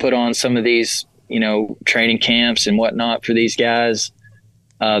 They put on some of these, training camps and whatnot for these guys.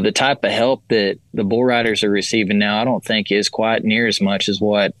 The type of help that the bull riders are receiving now, I don't think is quite near as much as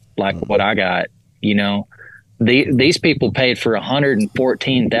what I got. These people paid for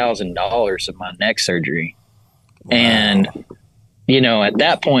 $114,000 of my neck surgery. Wow. And, at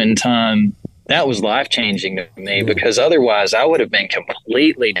that point in time, that was life-changing to me because otherwise I would have been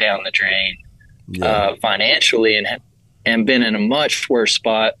completely down the drain financially and been in a much worse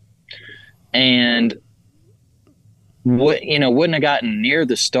spot, and wouldn't have gotten near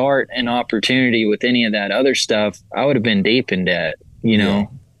the start and opportunity with any of that other stuff. I would have been deep in debt,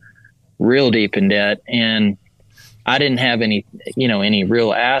 real deep in debt. And I didn't have any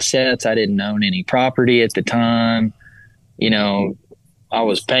real assets. I didn't own any property at the time. I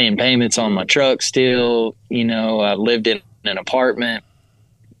was paying payments on my truck still. I lived in an apartment.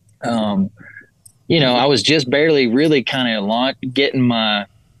 I was just barely really kind of getting my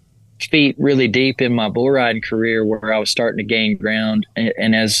feet really deep in my bull riding career where I was starting to gain ground.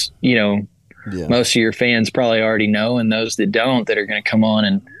 And as, most of your fans probably already know, and those that don't, that are going to come on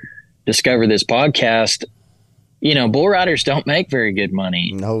and discover this podcast, bull riders don't make very good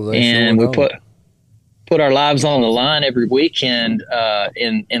money. No, they and sure we don't. put our lives on the line every weekend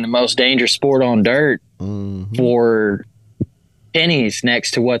in the most dangerous sport on dirt for pennies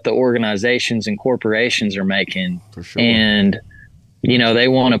next to what the organizations and corporations are making. For sure. And, you know, they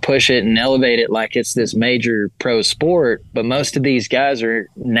want to push it and elevate it like it's this major pro sport. But most of these guys are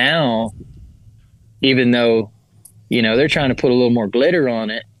now, even though, you know, they're trying to put a little more glitter on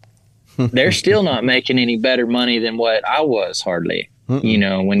it, they're still not making any better money than what I was, hardly. You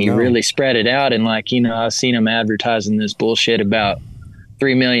know, when you really spread it out. And like, you know, I've seen them advertising this bullshit about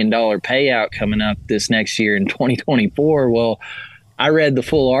 $3 million payout coming up this next year in 2024. Well, I read the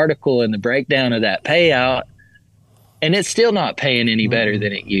full article and the breakdown of that payout, and it's still not paying any better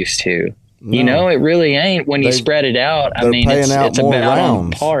than it used to. No. You know, it really ain't when you spread it out. I mean, it's about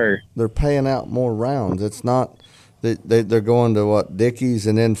on par. They're paying out more rounds. It's not they're going to what, Dickies,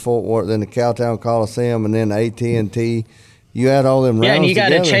 and then Fort Worth, then the Cowtown Coliseum, and then AT&T. You add all them rounds. Yeah, and you got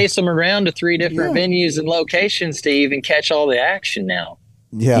to chase them around to 3 different venues and locations to even catch all the action now.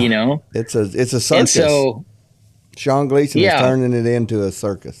 Yeah, you know, it's a circus. And so Sean Gleason is turning it into a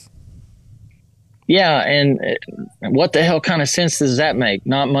circus. Yeah, and what the hell kind of sense does that make?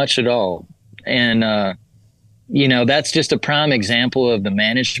 Not much at all. And you know, that's just a prime example of the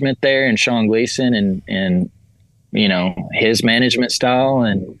management there, and Sean Gleason, and you know, his management style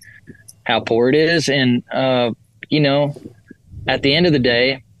and how poor it is. And you know, at the end of the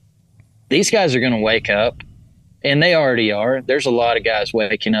day, these guys are going to wake up, and they already are. There's a lot of guys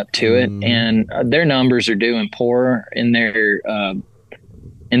waking up to it, and their numbers are doing poor in their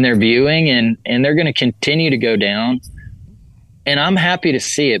viewing, and they're going to continue to go down. And I'm happy to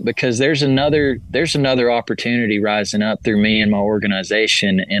see it, because there's another opportunity rising up through me and my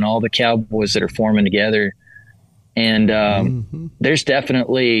organization and all the cowboys that are forming together. And there's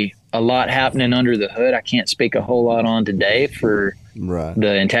definitely a lot happening under the hood. I can't speak a whole lot on today for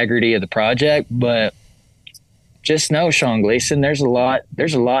the integrity of the project, but just know, Sean Gleason, there's a lot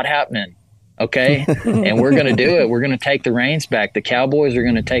happening. Okay. And we're going to do it. We're going to take the reins back. The Cowboys are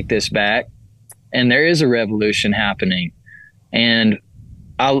going to take this back, and there is a revolution happening. And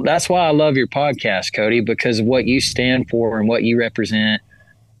that's why I love your podcast, Cody, because of what you stand for and what you represent.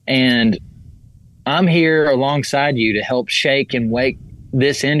 And I'm here alongside you to help shake and wake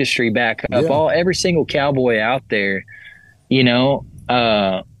this industry back up. Every single cowboy out there, you know,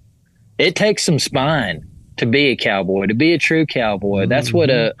 it takes some spine to be a cowboy, to be a true cowboy. That's what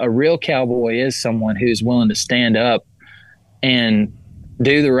a real cowboy is, someone who's willing to stand up and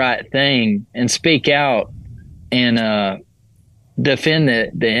do the right thing and speak out and defend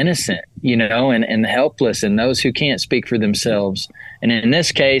the innocent, you know, and the helpless and those who can't speak for themselves. And in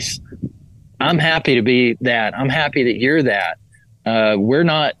this case, I'm happy to be that. I'm happy that you're that. We're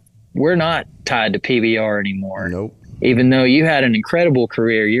not tied to PBR anymore. Nope. Even though you had an incredible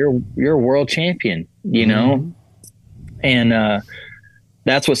career, you're a world champion, you know? And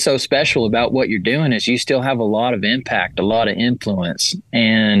that's what's so special about what you're doing, is you still have a lot of impact, a lot of influence.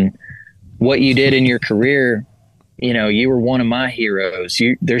 And what you did in your career, you know, you were one of my heroes.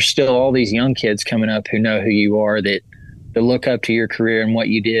 There's still all these young kids coming up who know who you are, that look up to your career and what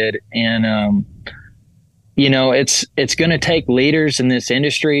you did. And, you know, it's going to take leaders in this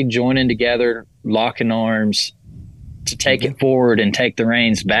industry joining together, locking arms to take it forward and take the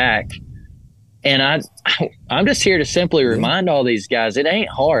reins back. And I'm just here to simply remind all these guys, it ain't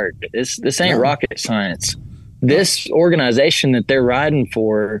hard. This ain't rocket science. This organization that they're riding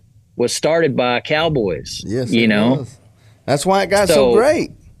for was started by cowboys. Yes, you know, was. That's why it got so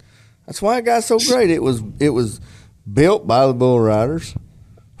great. That's why it got so great. It was built by the bull riders,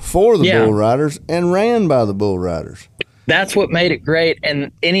 for the bull riders, and ran by the bull riders. That's what made it great.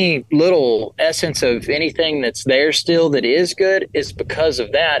 And any little essence of anything that's there still that is good is because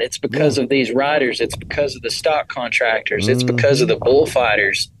of that. It's because of these riders. It's because of the stock contractors. It's because of the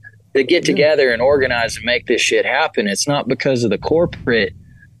bullfighters that get together and organize and make this shit happen. It's not because of the corporate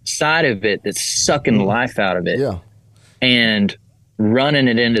side of it that's sucking the life out of it and running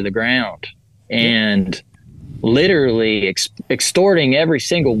it into the ground and literally extorting every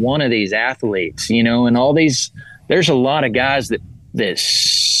single one of these athletes, you know, and all these. There's a lot of guys that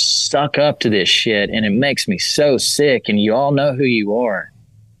suck up to this shit, and it makes me so sick. And you all know who you are,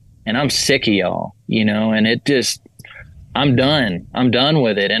 and I'm sick of y'all, you know. And it just, I'm done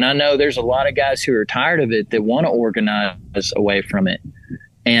with it. And I know there's a lot of guys who are tired of it that want to organize away from it.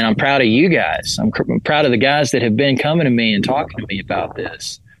 And I'm proud of you guys. I'm proud of the guys that have been coming to me and talking to me about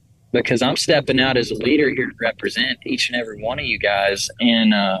this, because I'm stepping out as a leader here to represent each and every one of you guys.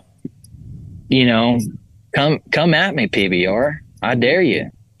 And you know. Come at me, PBR. I dare you.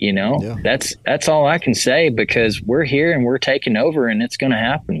 You know, that's all I can say, because we're here and we're taking over, and it's going to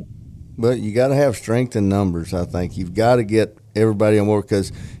happen. But you got to have strength in numbers. I think you've got to get everybody on board,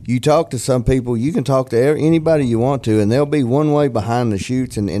 because you talk to some people, you can talk to anybody you want to, and they'll be one way behind the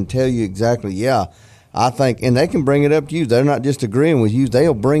chutes and tell you exactly, yeah, I think, and they can bring it up to you. They're not just agreeing with you.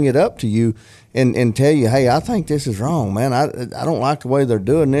 They'll bring it up to you and tell you, hey, I think this is wrong, man. I don't like the way they're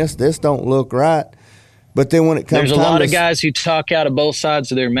doing this. This don't look right. But then when it comes there's a lot of guys who talk out of both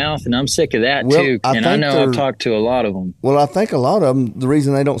sides of their mouth, and I'm sick of that too. And I know I've talked to a lot of them. Well, I think a lot of them, the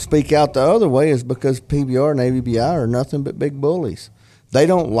reason they don't speak out the other way is because PBR and ABBI are nothing but big bullies. They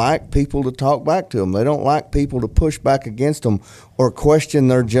don't like people to talk back to them. They don't like people to push back against them or question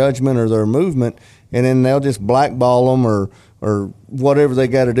their judgment or their movement, and then they'll just blackball them or whatever they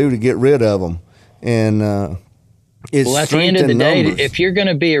got to do to get rid of them. And well, at the end of the day, if you're going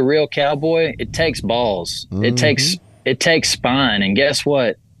to be a real cowboy, it takes balls. Mm-hmm. It takes spine. And guess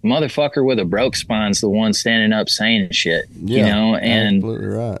what? Motherfucker with a broke spine's the one standing up saying shit. Yeah, you know, and absolutely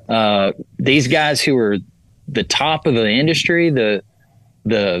right. These guys who are the top of the industry, the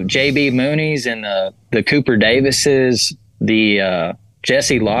JB Mooney's and the Cooper Davises, the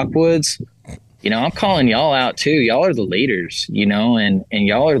Jesse Lockwoods, you know, I'm calling y'all out too. Y'all are the leaders, you know, and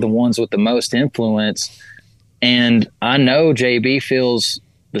y'all are the ones with the most influence. And I know JB feels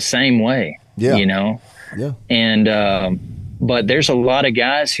the same way, you know? Yeah. And, but there's a lot of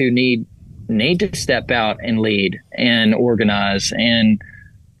guys who need to step out and lead and organize. And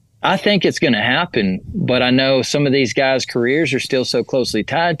I think it's going to happen, but I know some of these guys' careers are still so closely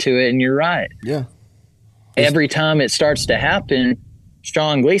tied to it. And you're right. Yeah. Every time it starts to happen,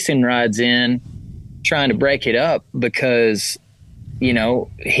 Sean Gleason rides in trying to break it up because, you know,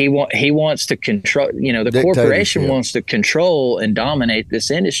 he wants to control, you know, the corporation wants to control and dominate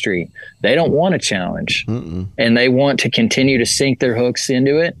this industry. They don't want a challenge. And they want to continue to sink their hooks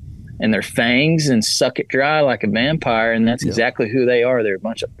into it and their fangs and suck it dry like a vampire. And that's exactly who they are. They're a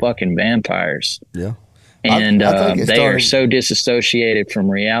bunch of fucking vampires. Yeah. And they are so disassociated from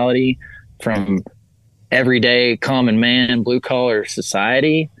reality, from everyday common man, blue collar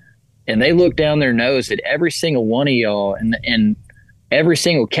society. And they look down their nose at every single one of y'all and every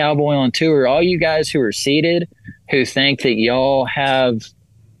single cowboy on tour, all you guys who are seated, who think that y'all have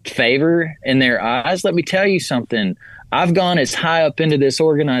favor in their eyes. Let me tell you something. I've gone as high up into this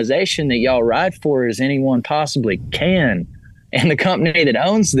organization that y'all ride for as anyone possibly can. And the company that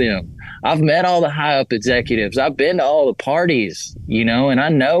owns them. I've met all the high up executives. I've been to all the parties, you know, and I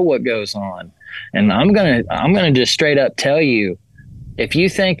know what goes on. And I'm going to just straight up tell you, if you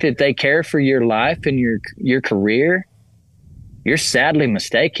think that they care for your life and your career, you're sadly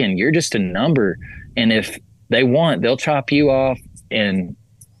mistaken. You're just a number. And if they want, they'll chop you off and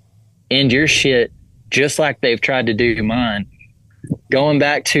end your shit just like they've tried to do mine. Going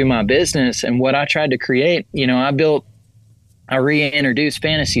back to my business and what I tried to create, you know, I reintroduced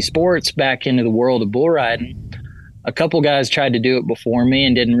fantasy sports back into the world of bull riding. A couple guys tried to do it before me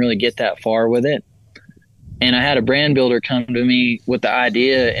and didn't really get that far with it. And I had a brand builder come to me with the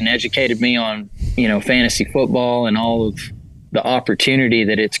idea and educated me on, you know, fantasy football and all of the opportunity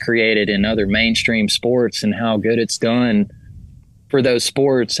that it's created in other mainstream sports and how good it's done for those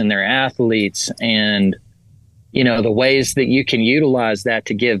sports and their athletes and, you know, the ways that you can utilize that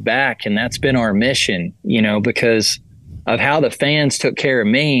to give back. And that's been our mission, you know, because of how the fans took care of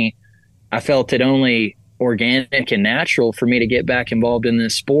me. I felt it only organic and natural for me to get back involved in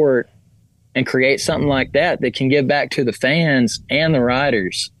this sport and create something like that can give back to the fans and the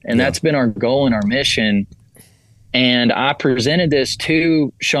riders. And that's been our goal and our mission. And I presented this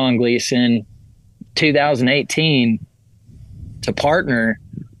to Sean Gleason 2018 to partner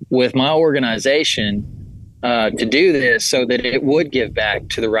with my organization to do this so that it would give back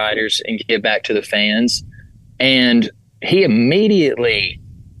to the riders and give back to the fans. And he immediately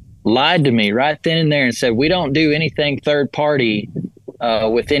lied to me right then and there and said, we don't do anything third party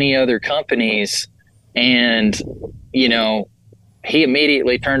with any other companies. And, you know, he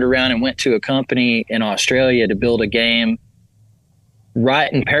immediately turned around and went to a company in Australia to build a game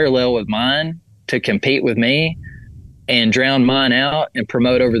right in parallel with mine to compete with me and drown mine out and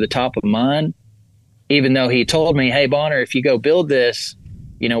promote over the top of mine. Even though he told me, hey, Bonner, if you go build this,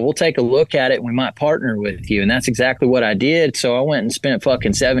 you know, we'll take a look at it and we might partner with you. And that's exactly what I did. So I went and spent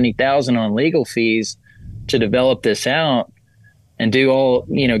fucking $70,000 on legal fees to develop this out and do all,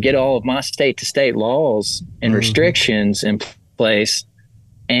 you know, get all of my state to state laws and restrictions in place.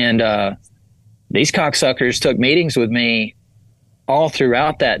 And these cocksuckers took meetings with me all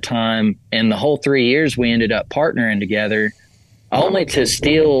throughout that time. And the whole 3 years we ended up partnering together only to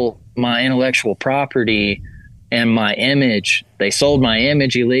steal my intellectual property and my image. They sold my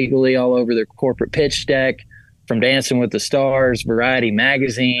image illegally all over their corporate pitch deck from Dancing with the Stars, Variety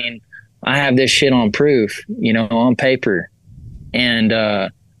magazine. I have this shit on proof, you know, on paper.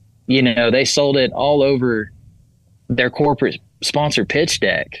 And, they sold it all over their corporate sponsored pitch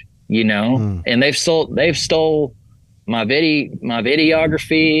deck, and they've stole my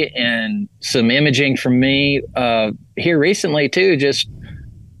videography and some imaging from me here recently too, just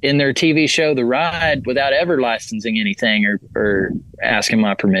in their TV show, The Ride, without ever licensing anything or asking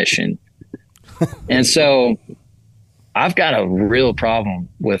my permission. And so I've got a real problem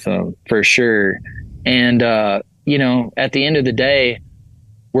with them for sure. And, at the end of the day,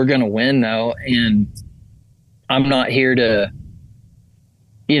 we're going to win though. And I'm not here to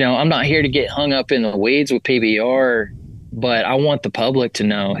get hung up in the weeds with PBR, but I want the public to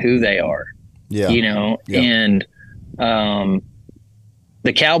know who they are, and,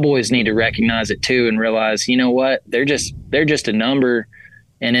 the Cowboys need to recognize it too and realize, you know what, they're just a number,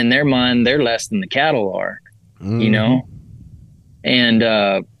 and in their mind, they're less than the cattle are, and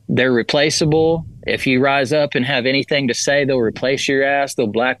they're replaceable. If you rise up and have anything to say, they'll replace your ass. They'll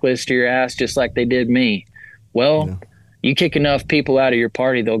blacklist your ass just like they did me. Well, you kick enough people out of your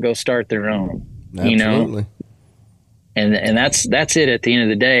party, they'll go start their own, Absolutely. And that's it at the end of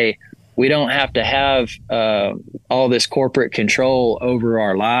the day. We don't have to have all this corporate control over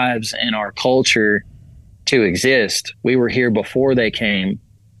our lives and our culture to exist. We were here before they came,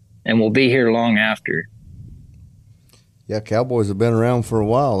 and we'll be here long after. Yeah, Cowboys have been around for a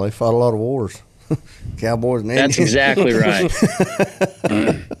while. They fought a lot of wars. Cowboys and Indians. That's exactly right.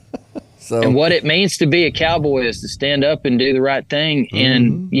 And what it means to be a cowboy is to stand up and do the right thing.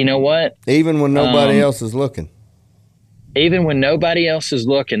 And you know what? Even when nobody else is looking. Even when nobody else is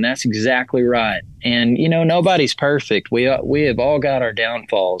looking, that's exactly right. And, nobody's perfect. We have all got our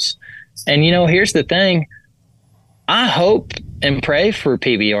downfalls. And, here's the thing. I hope and pray for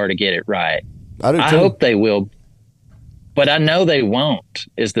PBR to get it right. I do too. I hope they will. But I know they won't,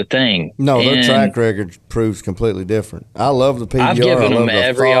 is the thing. No, their track record proves completely different. I love the PBR. I've given them the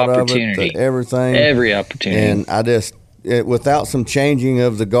every opportunity. Everything. Every opportunity. And I just, without some changing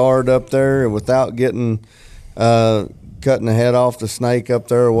of the guard up there, without getting cutting the head off the snake up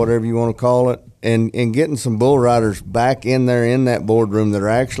there or whatever you want to call it, and getting some bull riders back in there in that boardroom that are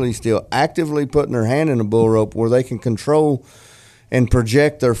actually still actively putting their hand in a bull rope where they can control and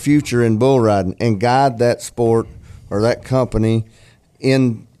project their future in bull riding and guide that sport or that company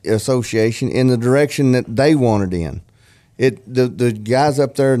in association in the direction that they want it in. The guys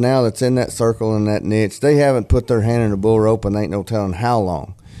up there now that's in that circle and that niche, they haven't put their hand in a bull rope and ain't no telling how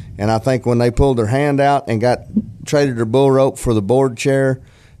long. And I think when they pulled their hand out and traded their bull rope for the board chair,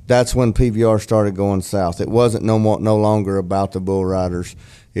 that's when PBR started going south. It wasn't no longer about the bull riders.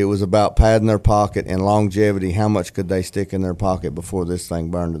 It was about padding their pocket and longevity. How much could they stick in their pocket before this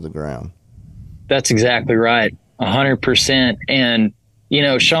thing burned to the ground? That's exactly right. 100%. And,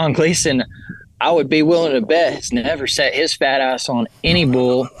 Sean Gleason, I would be willing to bet has never set his fat ass on any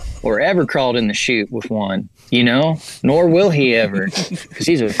bull or ever crawled in the chute with one, nor will he ever, because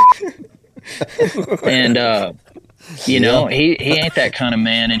he's a and he ain't that kind of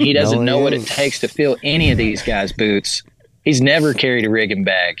man, and he doesn't know what it takes to fill any of these guys' boots. He's never carried a rigging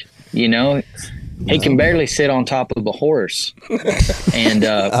bag, he can barely sit on top of a horse, and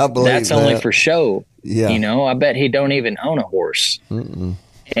that's only for show. I bet he don't even own a horse.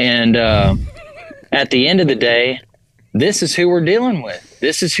 And at the end of the day, this is who we're dealing with.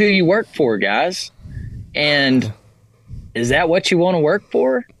 This is who you work for, guys. And is that what you want to work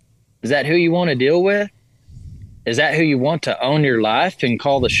for? Is that who you want to deal with? Is that who you want to own your life and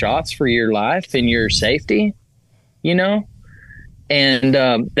call the shots for your life and your safety? And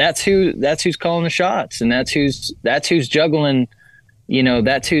that's who's calling the shots, and that's who's juggling.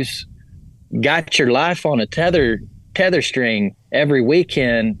 That's who's got your life on a tether string every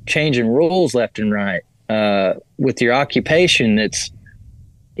weekend, changing rules left and right with your occupation. That's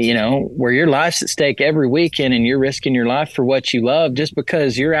where your life's at stake every weekend, and you're risking your life for what you love. Just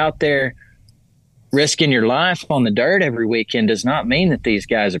because you're out there risking your life on the dirt every weekend does not mean that these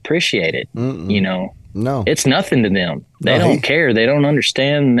guys appreciate it. No, it's nothing to them. They don't care. They don't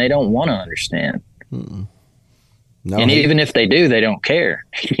understand. And they don't want to understand. No, and even if they do, they don't care.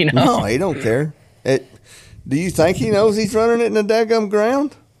 No, he don't care. Do you think he knows he's running it in the daggum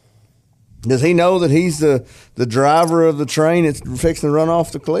ground? Does he know that he's the driver of the train that's fixing to run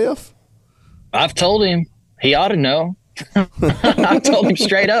off the cliff? I've told him. He ought to know. I've told him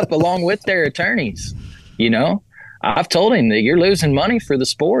straight up, along with their attorneys. I've told him that you're losing money for the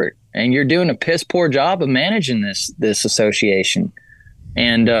sport, and you're doing a piss poor job of managing this association.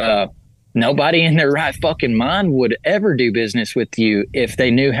 And nobody in their right fucking mind would ever do business with you if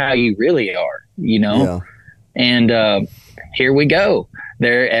they knew how you really are. Yeah. And here we go.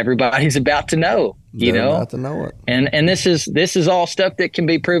 everybody's about to know, They're about to know it. And this is all stuff that can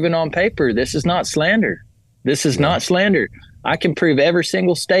be proven on paper. This is not slander. This is not slander. I can prove every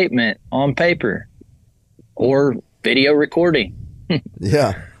single statement on paper or video recording.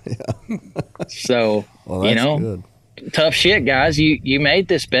 Yeah. So, Well, that's good. Tough shit, guys. You made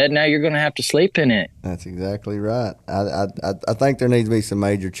this bed. Now you're going to have to sleep in it. That's exactly right. I think there needs to be some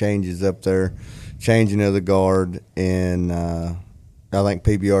major changes up there, changing of the guard, and I think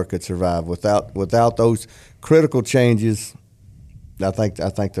PBR could survive without those critical changes. I think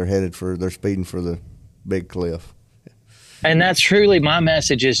they're speeding for the big cliff. And that's truly my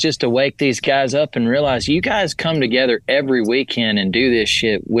message, is just to wake these guys up and realize you guys come together every weekend and do this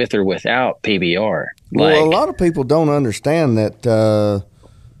shit with or without PBR. Well, a lot of people don't understand that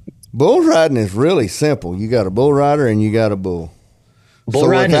bull riding is really simple. You got a bull rider and you got a bull. Bull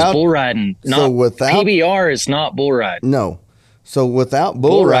riding is bull riding. PBR is not bull riding. No. So without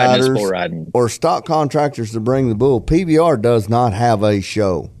bull riders or stock contractors to bring the bull, PBR does not have a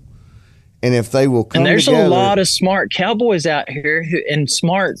show. And if they will come and there's together, a lot of smart cowboys out here and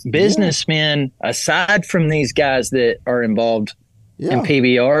smart businessmen, aside from these guys that are involved in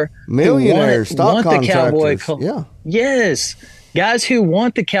PBR, millionaires, stock contractors. Yes, guys who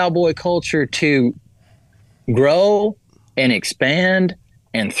want the cowboy culture to grow and expand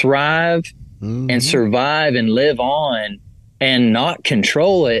and thrive and survive and live on and not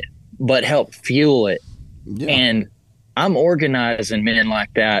control it, but help fuel it. Yeah. And I'm organizing men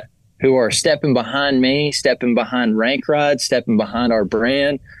like that who are stepping behind me, stepping behind Rank Ride, stepping behind our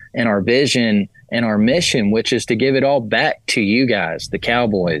brand and our vision and our mission, which is to give it all back to you guys, the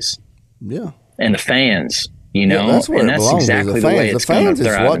cowboys, and the fans. That's where that's exactly the way it's going to thrive. The fans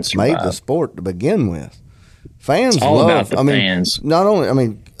is what's made the sport to begin with. Fans it's all love. About the fans. Not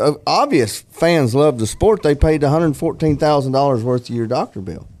only. Obvious fans love the sport. They paid $114,000 worth of your doctor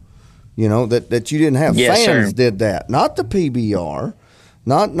bill. That you didn't have. Yes, fans sir. did that, not the PBR.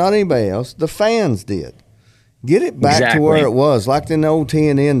 Not anybody else. The fans did. Get it back to where it was, like in the old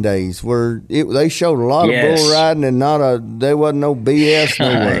TNN days, where they showed a lot of bull riding and there wasn't no BS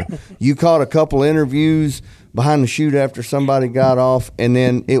nowhere. You caught a couple interviews behind the chute after somebody got off, and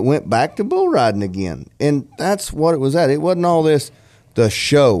then it went back to bull riding again. And that's what it was at. It wasn't all this, the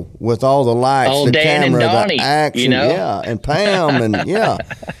show with all the lights, the Dan camera, and Donnie, the action, and Pam, and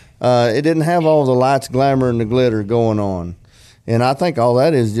it didn't have all the lights, glamour, and the glitter going on. And I think all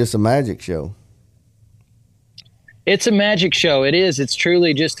that is just a magic show. It's a magic show. It is. It's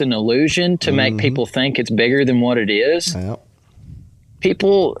truly just an illusion to make people think it's bigger than what it is. Yep.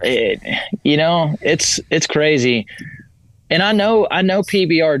 People, it's crazy. And I know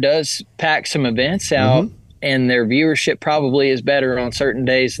PBR does pack some events out, and their viewership probably is better on certain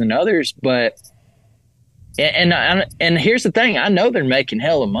days than others. But and here's the thing: I know they're making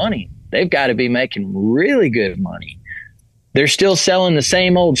hella money. They've got to be making really good money. They're still selling the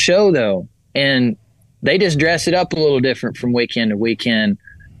same old show though, and they just dress it up a little different from weekend to weekend,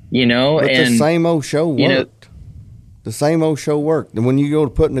 But the same old show worked. The same old show worked. And when you go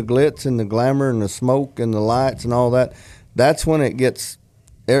to putting the glitz and the glamour and the smoke and the lights and all that, that's when it gets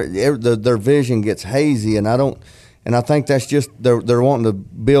their vision gets hazy. And I think that's just they're wanting to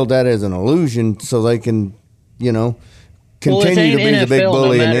build that as an illusion so they can, continue to be the big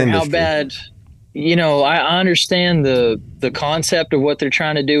bully in the industry. How bad. I understand the concept of what they're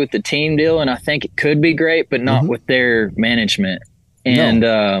trying to do with the team deal, and I think it could be great, but not with their management. And,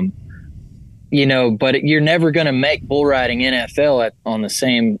 but you're never going to make bull riding NFL on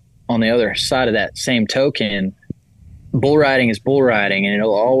the other side of that same token. Bull riding is bull riding, and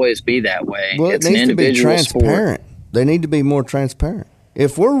it'll always be that way. Well, it's it needs an individual to be transparent. sport. They need to be more transparent.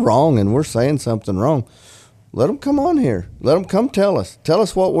 If we're wrong and we're saying something wrong, let them come on here. Let them come tell us. Tell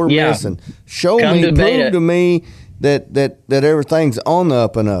us what we're missing. Prove to me that everything's on the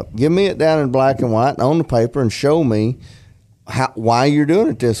up and up. Give me it down in black and white and on the paper, and show me why you're doing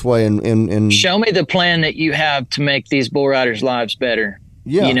it this way. And show me the plan that you have to make these bull riders' lives better.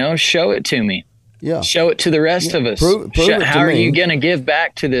 Yeah. Show it to me. Yeah. Show it to the rest of us. Prove how are you going to give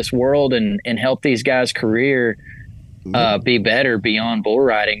back to this world and help these guys' career be better beyond bull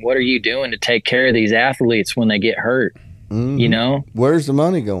riding? What are you doing to take care of these athletes when they get hurt? Where's the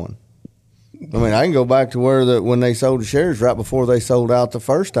money going? I mean, I can go back to when they sold the shares right before they sold out the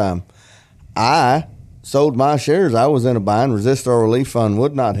first time. I sold my shares. I was in a bind. Resistor Relief Fund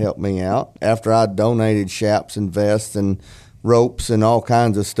would not help me out after I donated shaps and vests and ropes and all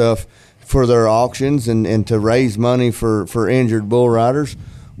kinds of stuff for their auctions and to raise money for injured bull riders.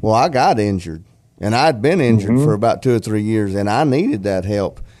 Well, I got injured. And I'd been injured for about 2 or 3 years, and I needed that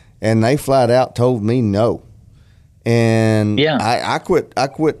help. And they flat out told me no. And Yeah. I quit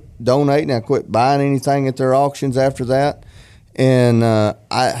donating. I quit buying anything at their auctions after that. And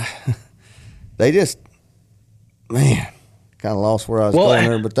they just, man, kind of lost where I was going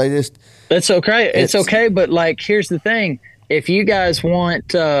there. But they just, it's okay. It's okay. But like, here's the thing: if you guys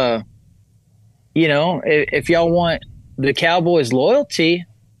want, if y'all want the Cowboys' loyalty,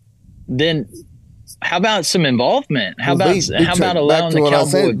 then how about some involvement? How about allowing the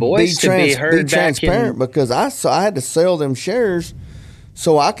Cowboy boys to be heard back in? Because I had to sell them shares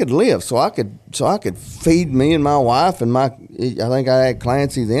so I could live, so I could feed me and my wife and I think I had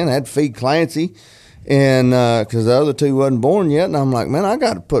Clancy then. I had to feed Clancy, and because the other two wasn't born yet, and I'm like, man, I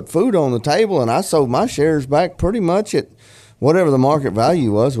got to put food on the table, and I sold my shares back pretty much at whatever the market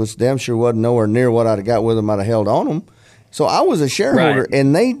value was, which damn sure wasn't nowhere near what I'd have got with them. I'd have held on them. So I was a shareholder,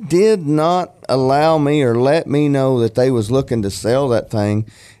 and they did not allow me or let me know that they was looking to sell that thing.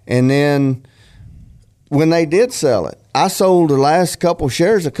 And then when they did sell it, I sold the last couple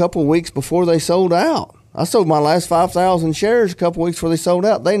shares a couple weeks before they sold out. I sold my last 5,000 shares a couple weeks before they sold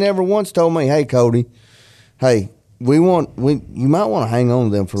out. They never once told me, hey, Cody, hey, you might want to hang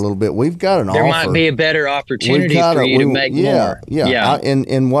on to them for a little bit. We've got an offer. There might be a better opportunity for you to make more. Yeah.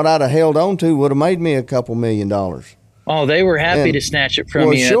 And what I'd have held on to would have made me a couple $1 million. Oh, they were happy to snatch it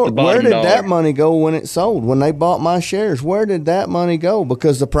from you at the bottom. Where did dollar. that money go when it sold? When they bought my shares, where did that money go?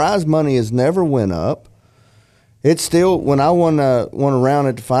 Because the prize money has never went up. It's still, when I won a round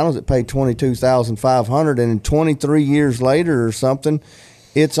at the finals, it paid $22,500, and 23 years later or something,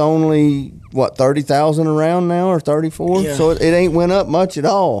 it's only what, 30,000 a round now, or 34? Yeah. So it ain't went up much at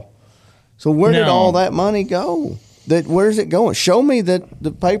all. So where did all that money go? Where's it going? Show me the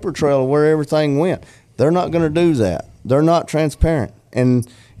paper trail of where everything went. They're not going to do that. They're not transparent.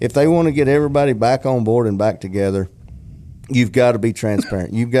 And if they want to get everybody back on board and back together, you've got to be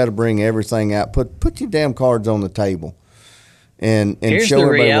transparent. You've got to bring everything out. Put your damn cards on the table, and here's show the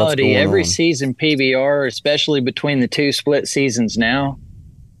everybody reality. what's going Every on. season PBR, especially between the two split seasons now,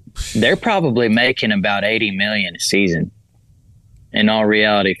 they're probably making about $80 million a season. In all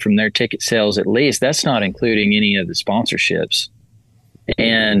reality, from their ticket sales, at least. That's not including any of the sponsorships.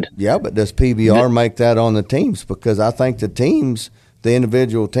 And yeah, but does PBR make that on the teams? Because I think the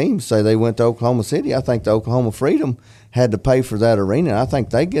individual teams, say they went to Oklahoma City. I think the Oklahoma Freedom had to pay for that arena. I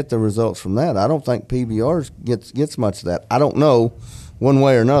think they get the results from that. I don't think PBR gets much of that. I don't know, one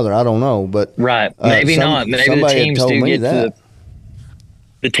way or another. I don't know, but maybe not. Maybe the teams do get that.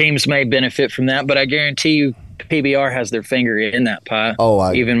 The teams may benefit from that, but I guarantee you, PBR has their finger in that pie.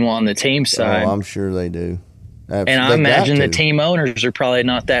 Even on the team side. Oh, I'm sure they do. And I imagine the team owners are probably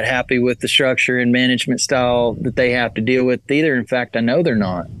not that happy with the structure and management style that they have to deal with either. In fact, I know they're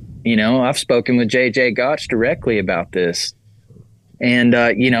not. I've spoken with J.J. Gotch directly about this. And,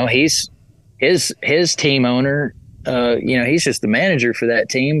 he's his team owner, he's just the manager for that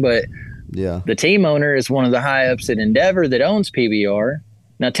team. But the team owner is one of the high-ups at Endeavor that owns PBR.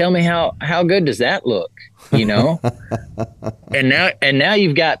 Now tell me how good does that look? And now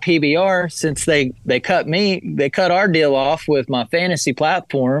you've got PBR, since they cut our deal off with my fantasy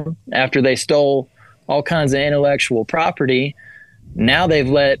platform after they stole all kinds of intellectual property. Now they've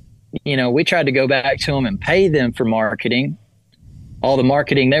we tried to go back to them and pay them for marketing, all the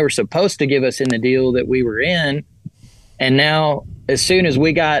marketing they were supposed to give us in the deal that we were in. And now, as soon as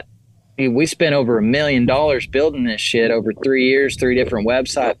we spent over $1 million building this shit over 3 years, 3 different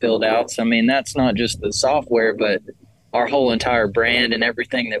website build outs. I mean, that's not just the software, but our whole entire brand and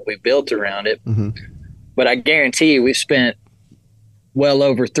everything that we built around it. Mm-hmm. But I guarantee you, we spent well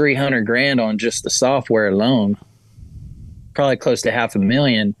over $300,000 on just the software alone, probably close to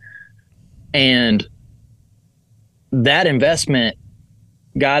 $500,000. And that investment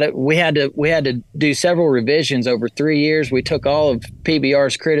got it. We had to do several revisions over 3 years. We took all of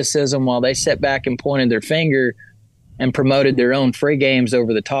PBR's criticism while they sat back and pointed their finger and promoted their own free games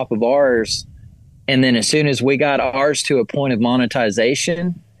over the top of ours. And then as soon as we got ours to a point of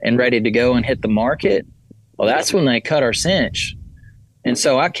monetization and ready to go and hit the market, well, that's when they cut our cinch. And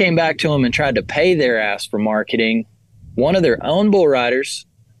so I came back to them and tried to pay their ass for marketing. One of their own bull riders,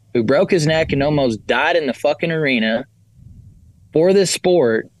 who broke his neck and almost died in the fucking arena for this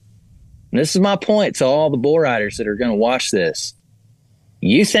sport. And this is my point to all the bull riders that are going to watch this.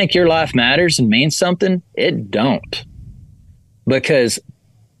 You think your life matters and means something? It don't. Because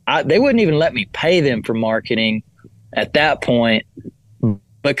they wouldn't even let me pay them for marketing at that point,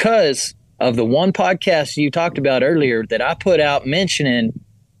 because of the one podcast you talked about earlier that I put out mentioning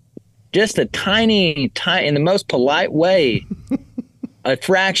just a tiny, in the most polite way, a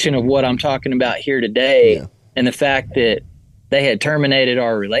fraction of what I'm talking about here today. Yeah. And the fact that they had terminated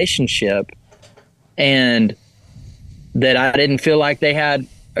our relationship. And that I didn't feel like they had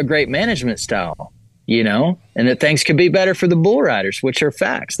a great management style, and that things could be better for the bull riders, which are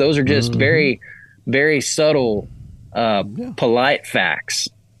facts. Those are just very, very subtle, polite facts,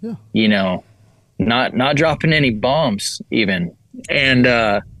 not dropping any bombs even.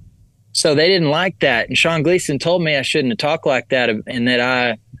 And so they didn't like that. And Sean Gleason told me I shouldn't have talked like that, and that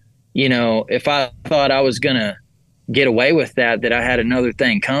I, if I thought I was going to get away with that I had another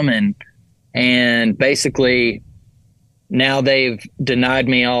thing coming. And basically now they've denied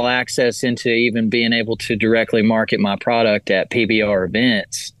me all access into even being able to directly market my product at PBR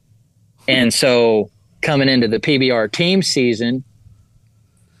events. And so coming into the PBR team season,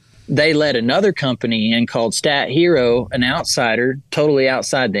 they let another company in called Stat Hero, an outsider, totally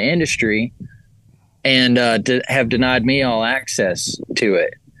outside the industry, and have denied me all access to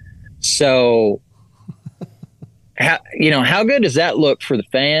it. So, how good does that look for the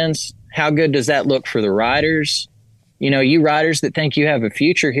fans? How good does that look for the riders? You riders that think you have a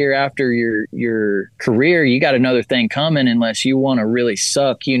future here after your career, you got another thing coming unless you want to really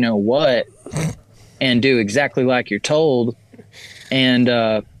suck, what, and do exactly like you're told.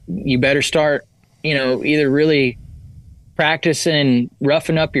 And you better start, either really practicing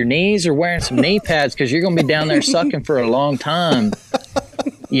roughing up your knees or wearing some knee pads, because you're going to be down there sucking for a long time,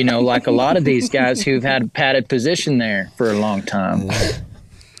 like a lot of these guys who've had a padded position there for a long time.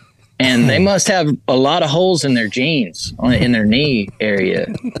 And they must have a lot of holes in their jeans, in their knee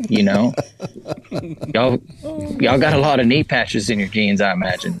area, Y'all got a lot of knee patches in your jeans, I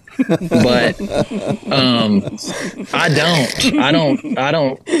imagine. But I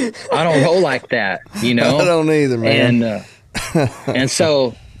don't roll like that, I don't either, man. And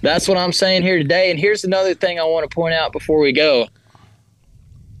so that's what I'm saying here today. And here's another thing I want to point out before we go.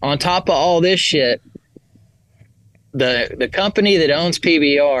 On top of all this shit, the company that owns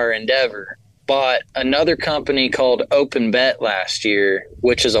PBR, Endeavor, bought another company called Open Bet last year,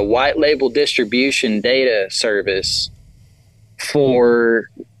 which is a white label distribution data service for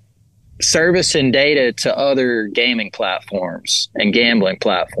service and data to other gaming platforms and gambling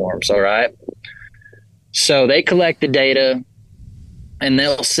platforms. All right. So they collect the data and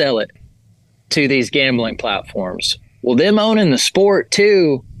they'll sell it to these gambling platforms. Well, them owning the sport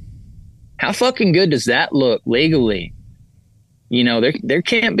too, how fucking good does that look legally? There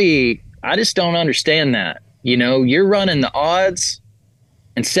can't be, I just don't understand that. You're running the odds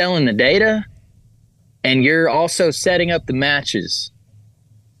and selling the data, and you're also setting up the matches.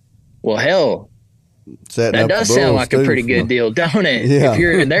 Well, hell, that does sound like a pretty good deal, don't it? Yeah. If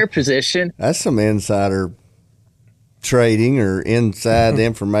you're in their position. That's some insider trading or inside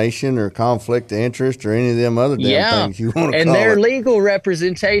information or conflict of interest or any of them other damn things you want to call it. And their legal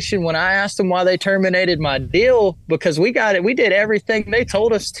representation, when I asked them why they terminated my deal, because we did everything they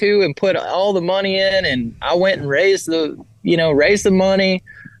told us to and put all the money in, and I went and raised the money,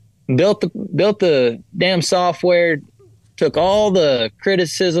 built the damn software, took all the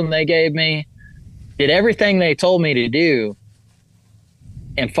criticism they gave me, did everything they told me to do,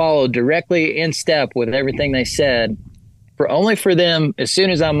 and followed directly in step with everything they said, only for them, as soon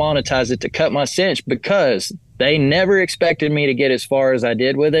as I monetize it, to cut my cinch, because they never expected me to get as far as I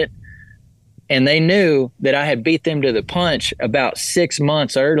did with it. And they knew that I had beat them to the punch about 6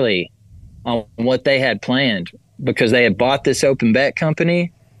 months early on what they had planned, because they had bought this Open Bet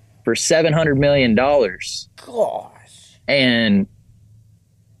company for $700 million. Gosh. And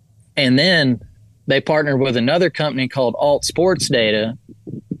then they partnered with another company called Alt Sports Data,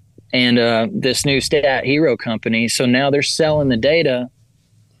 and this new Stat Hero company. So now they're selling the data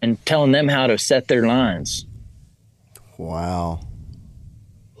and telling them how to set their lines. Wow.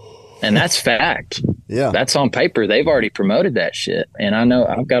 And that's fact. Yeah. That's on paper. They've already promoted that shit. And I know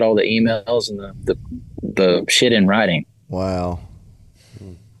I've got all the emails and the shit in writing. Wow.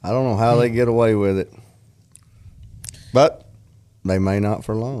 I don't know how they get away with it. But they may not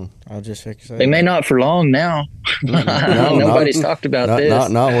for long. I'll just fix it. They may not for long now. Nobody's talked about this.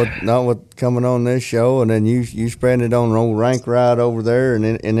 Not with coming on this show, and then you spreading it on the old rank ride over there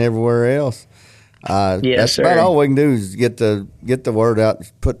and everywhere else. Yes, that's sir. about all we can do is get the word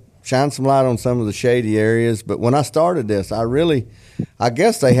out, shine some light on some of the shady areas. But when I started this, I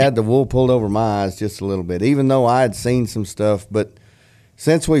guess they had the wool pulled over my eyes just a little bit, even though I had seen some stuff. But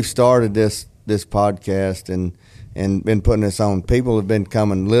since we've started this podcast and been putting this on, people have been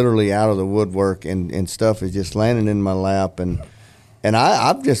coming literally out of the woodwork, and stuff is just landing in my lap, and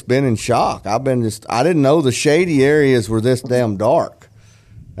I've just been in shock. I didn't know the shady areas were this damn dark.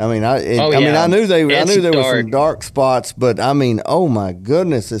 I mean, I knew there were some dark spots, but I mean, oh my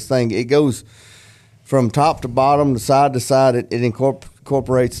goodness, this thing, it goes from top to bottom, to side. It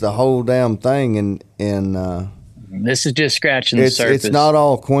incorporates the whole damn thing, and This is just scratching the surface. It's not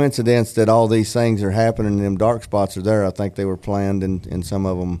all coincidence that all these things are happening and them dark spots are there. I think they were planned and some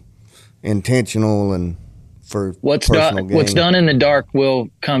of them intentional and for personal gain. What's done in the dark will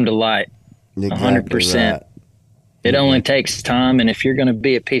come to light. Exactly 100%. right. It only takes time, and if you're going to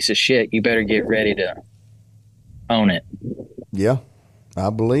be a piece of shit, you better get ready to own it. Yeah, I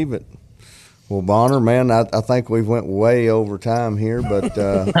believe it. Well, Bonner, man, I think we've went way over time here, but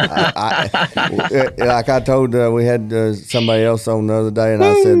like I told, we had somebody else on the other day, and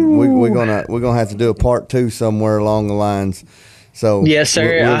I said we're gonna have to do a part 2 somewhere along the lines. So yes,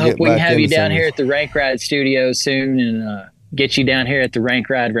 sir. We'll I hope we can have you down some... here at the Rank Ride Studio soon, and get you down here at the Rank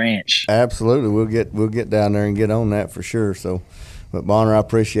Ride Ranch. Absolutely, we'll get down there and get on that for sure. So, but Bonner, I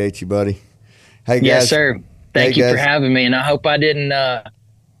appreciate you, buddy. Hey guys, yes, sir. Thank you for having me, and I hope I didn't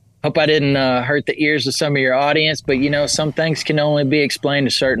hurt the ears of some of your audience. But some things can only be explained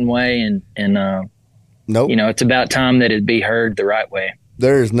a certain way, and nope. It's about time that it be heard the right way.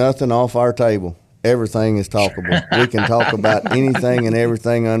 There is nothing off our table. Everything is talkable. We can talk about anything and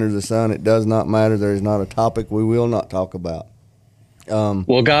everything under the sun. It does not matter. There is not a topic we will not talk about.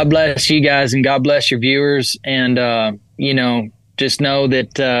 Well, God bless you guys, and God bless your viewers. And, just know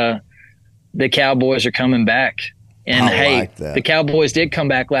that the Cowboys are coming back. And, the Cowboys did come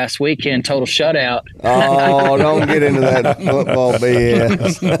back last weekend, total shutout. Oh, don't get into that football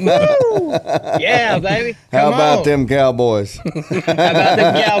BS. Yeah, baby. How about them Cowboys? How about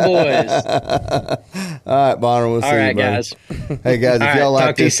them Cowboys? All right, Bonner, we'll see you, buddy. Guys. Hey, guys, if y'all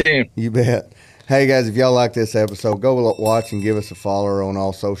like this, talk to you soon. You bet. Hey, guys, if y'all like this episode, go watch and give us a follow on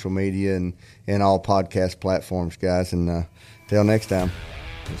all social media and all podcast platforms, guys. And until next time,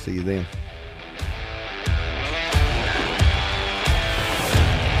 we'll see you then.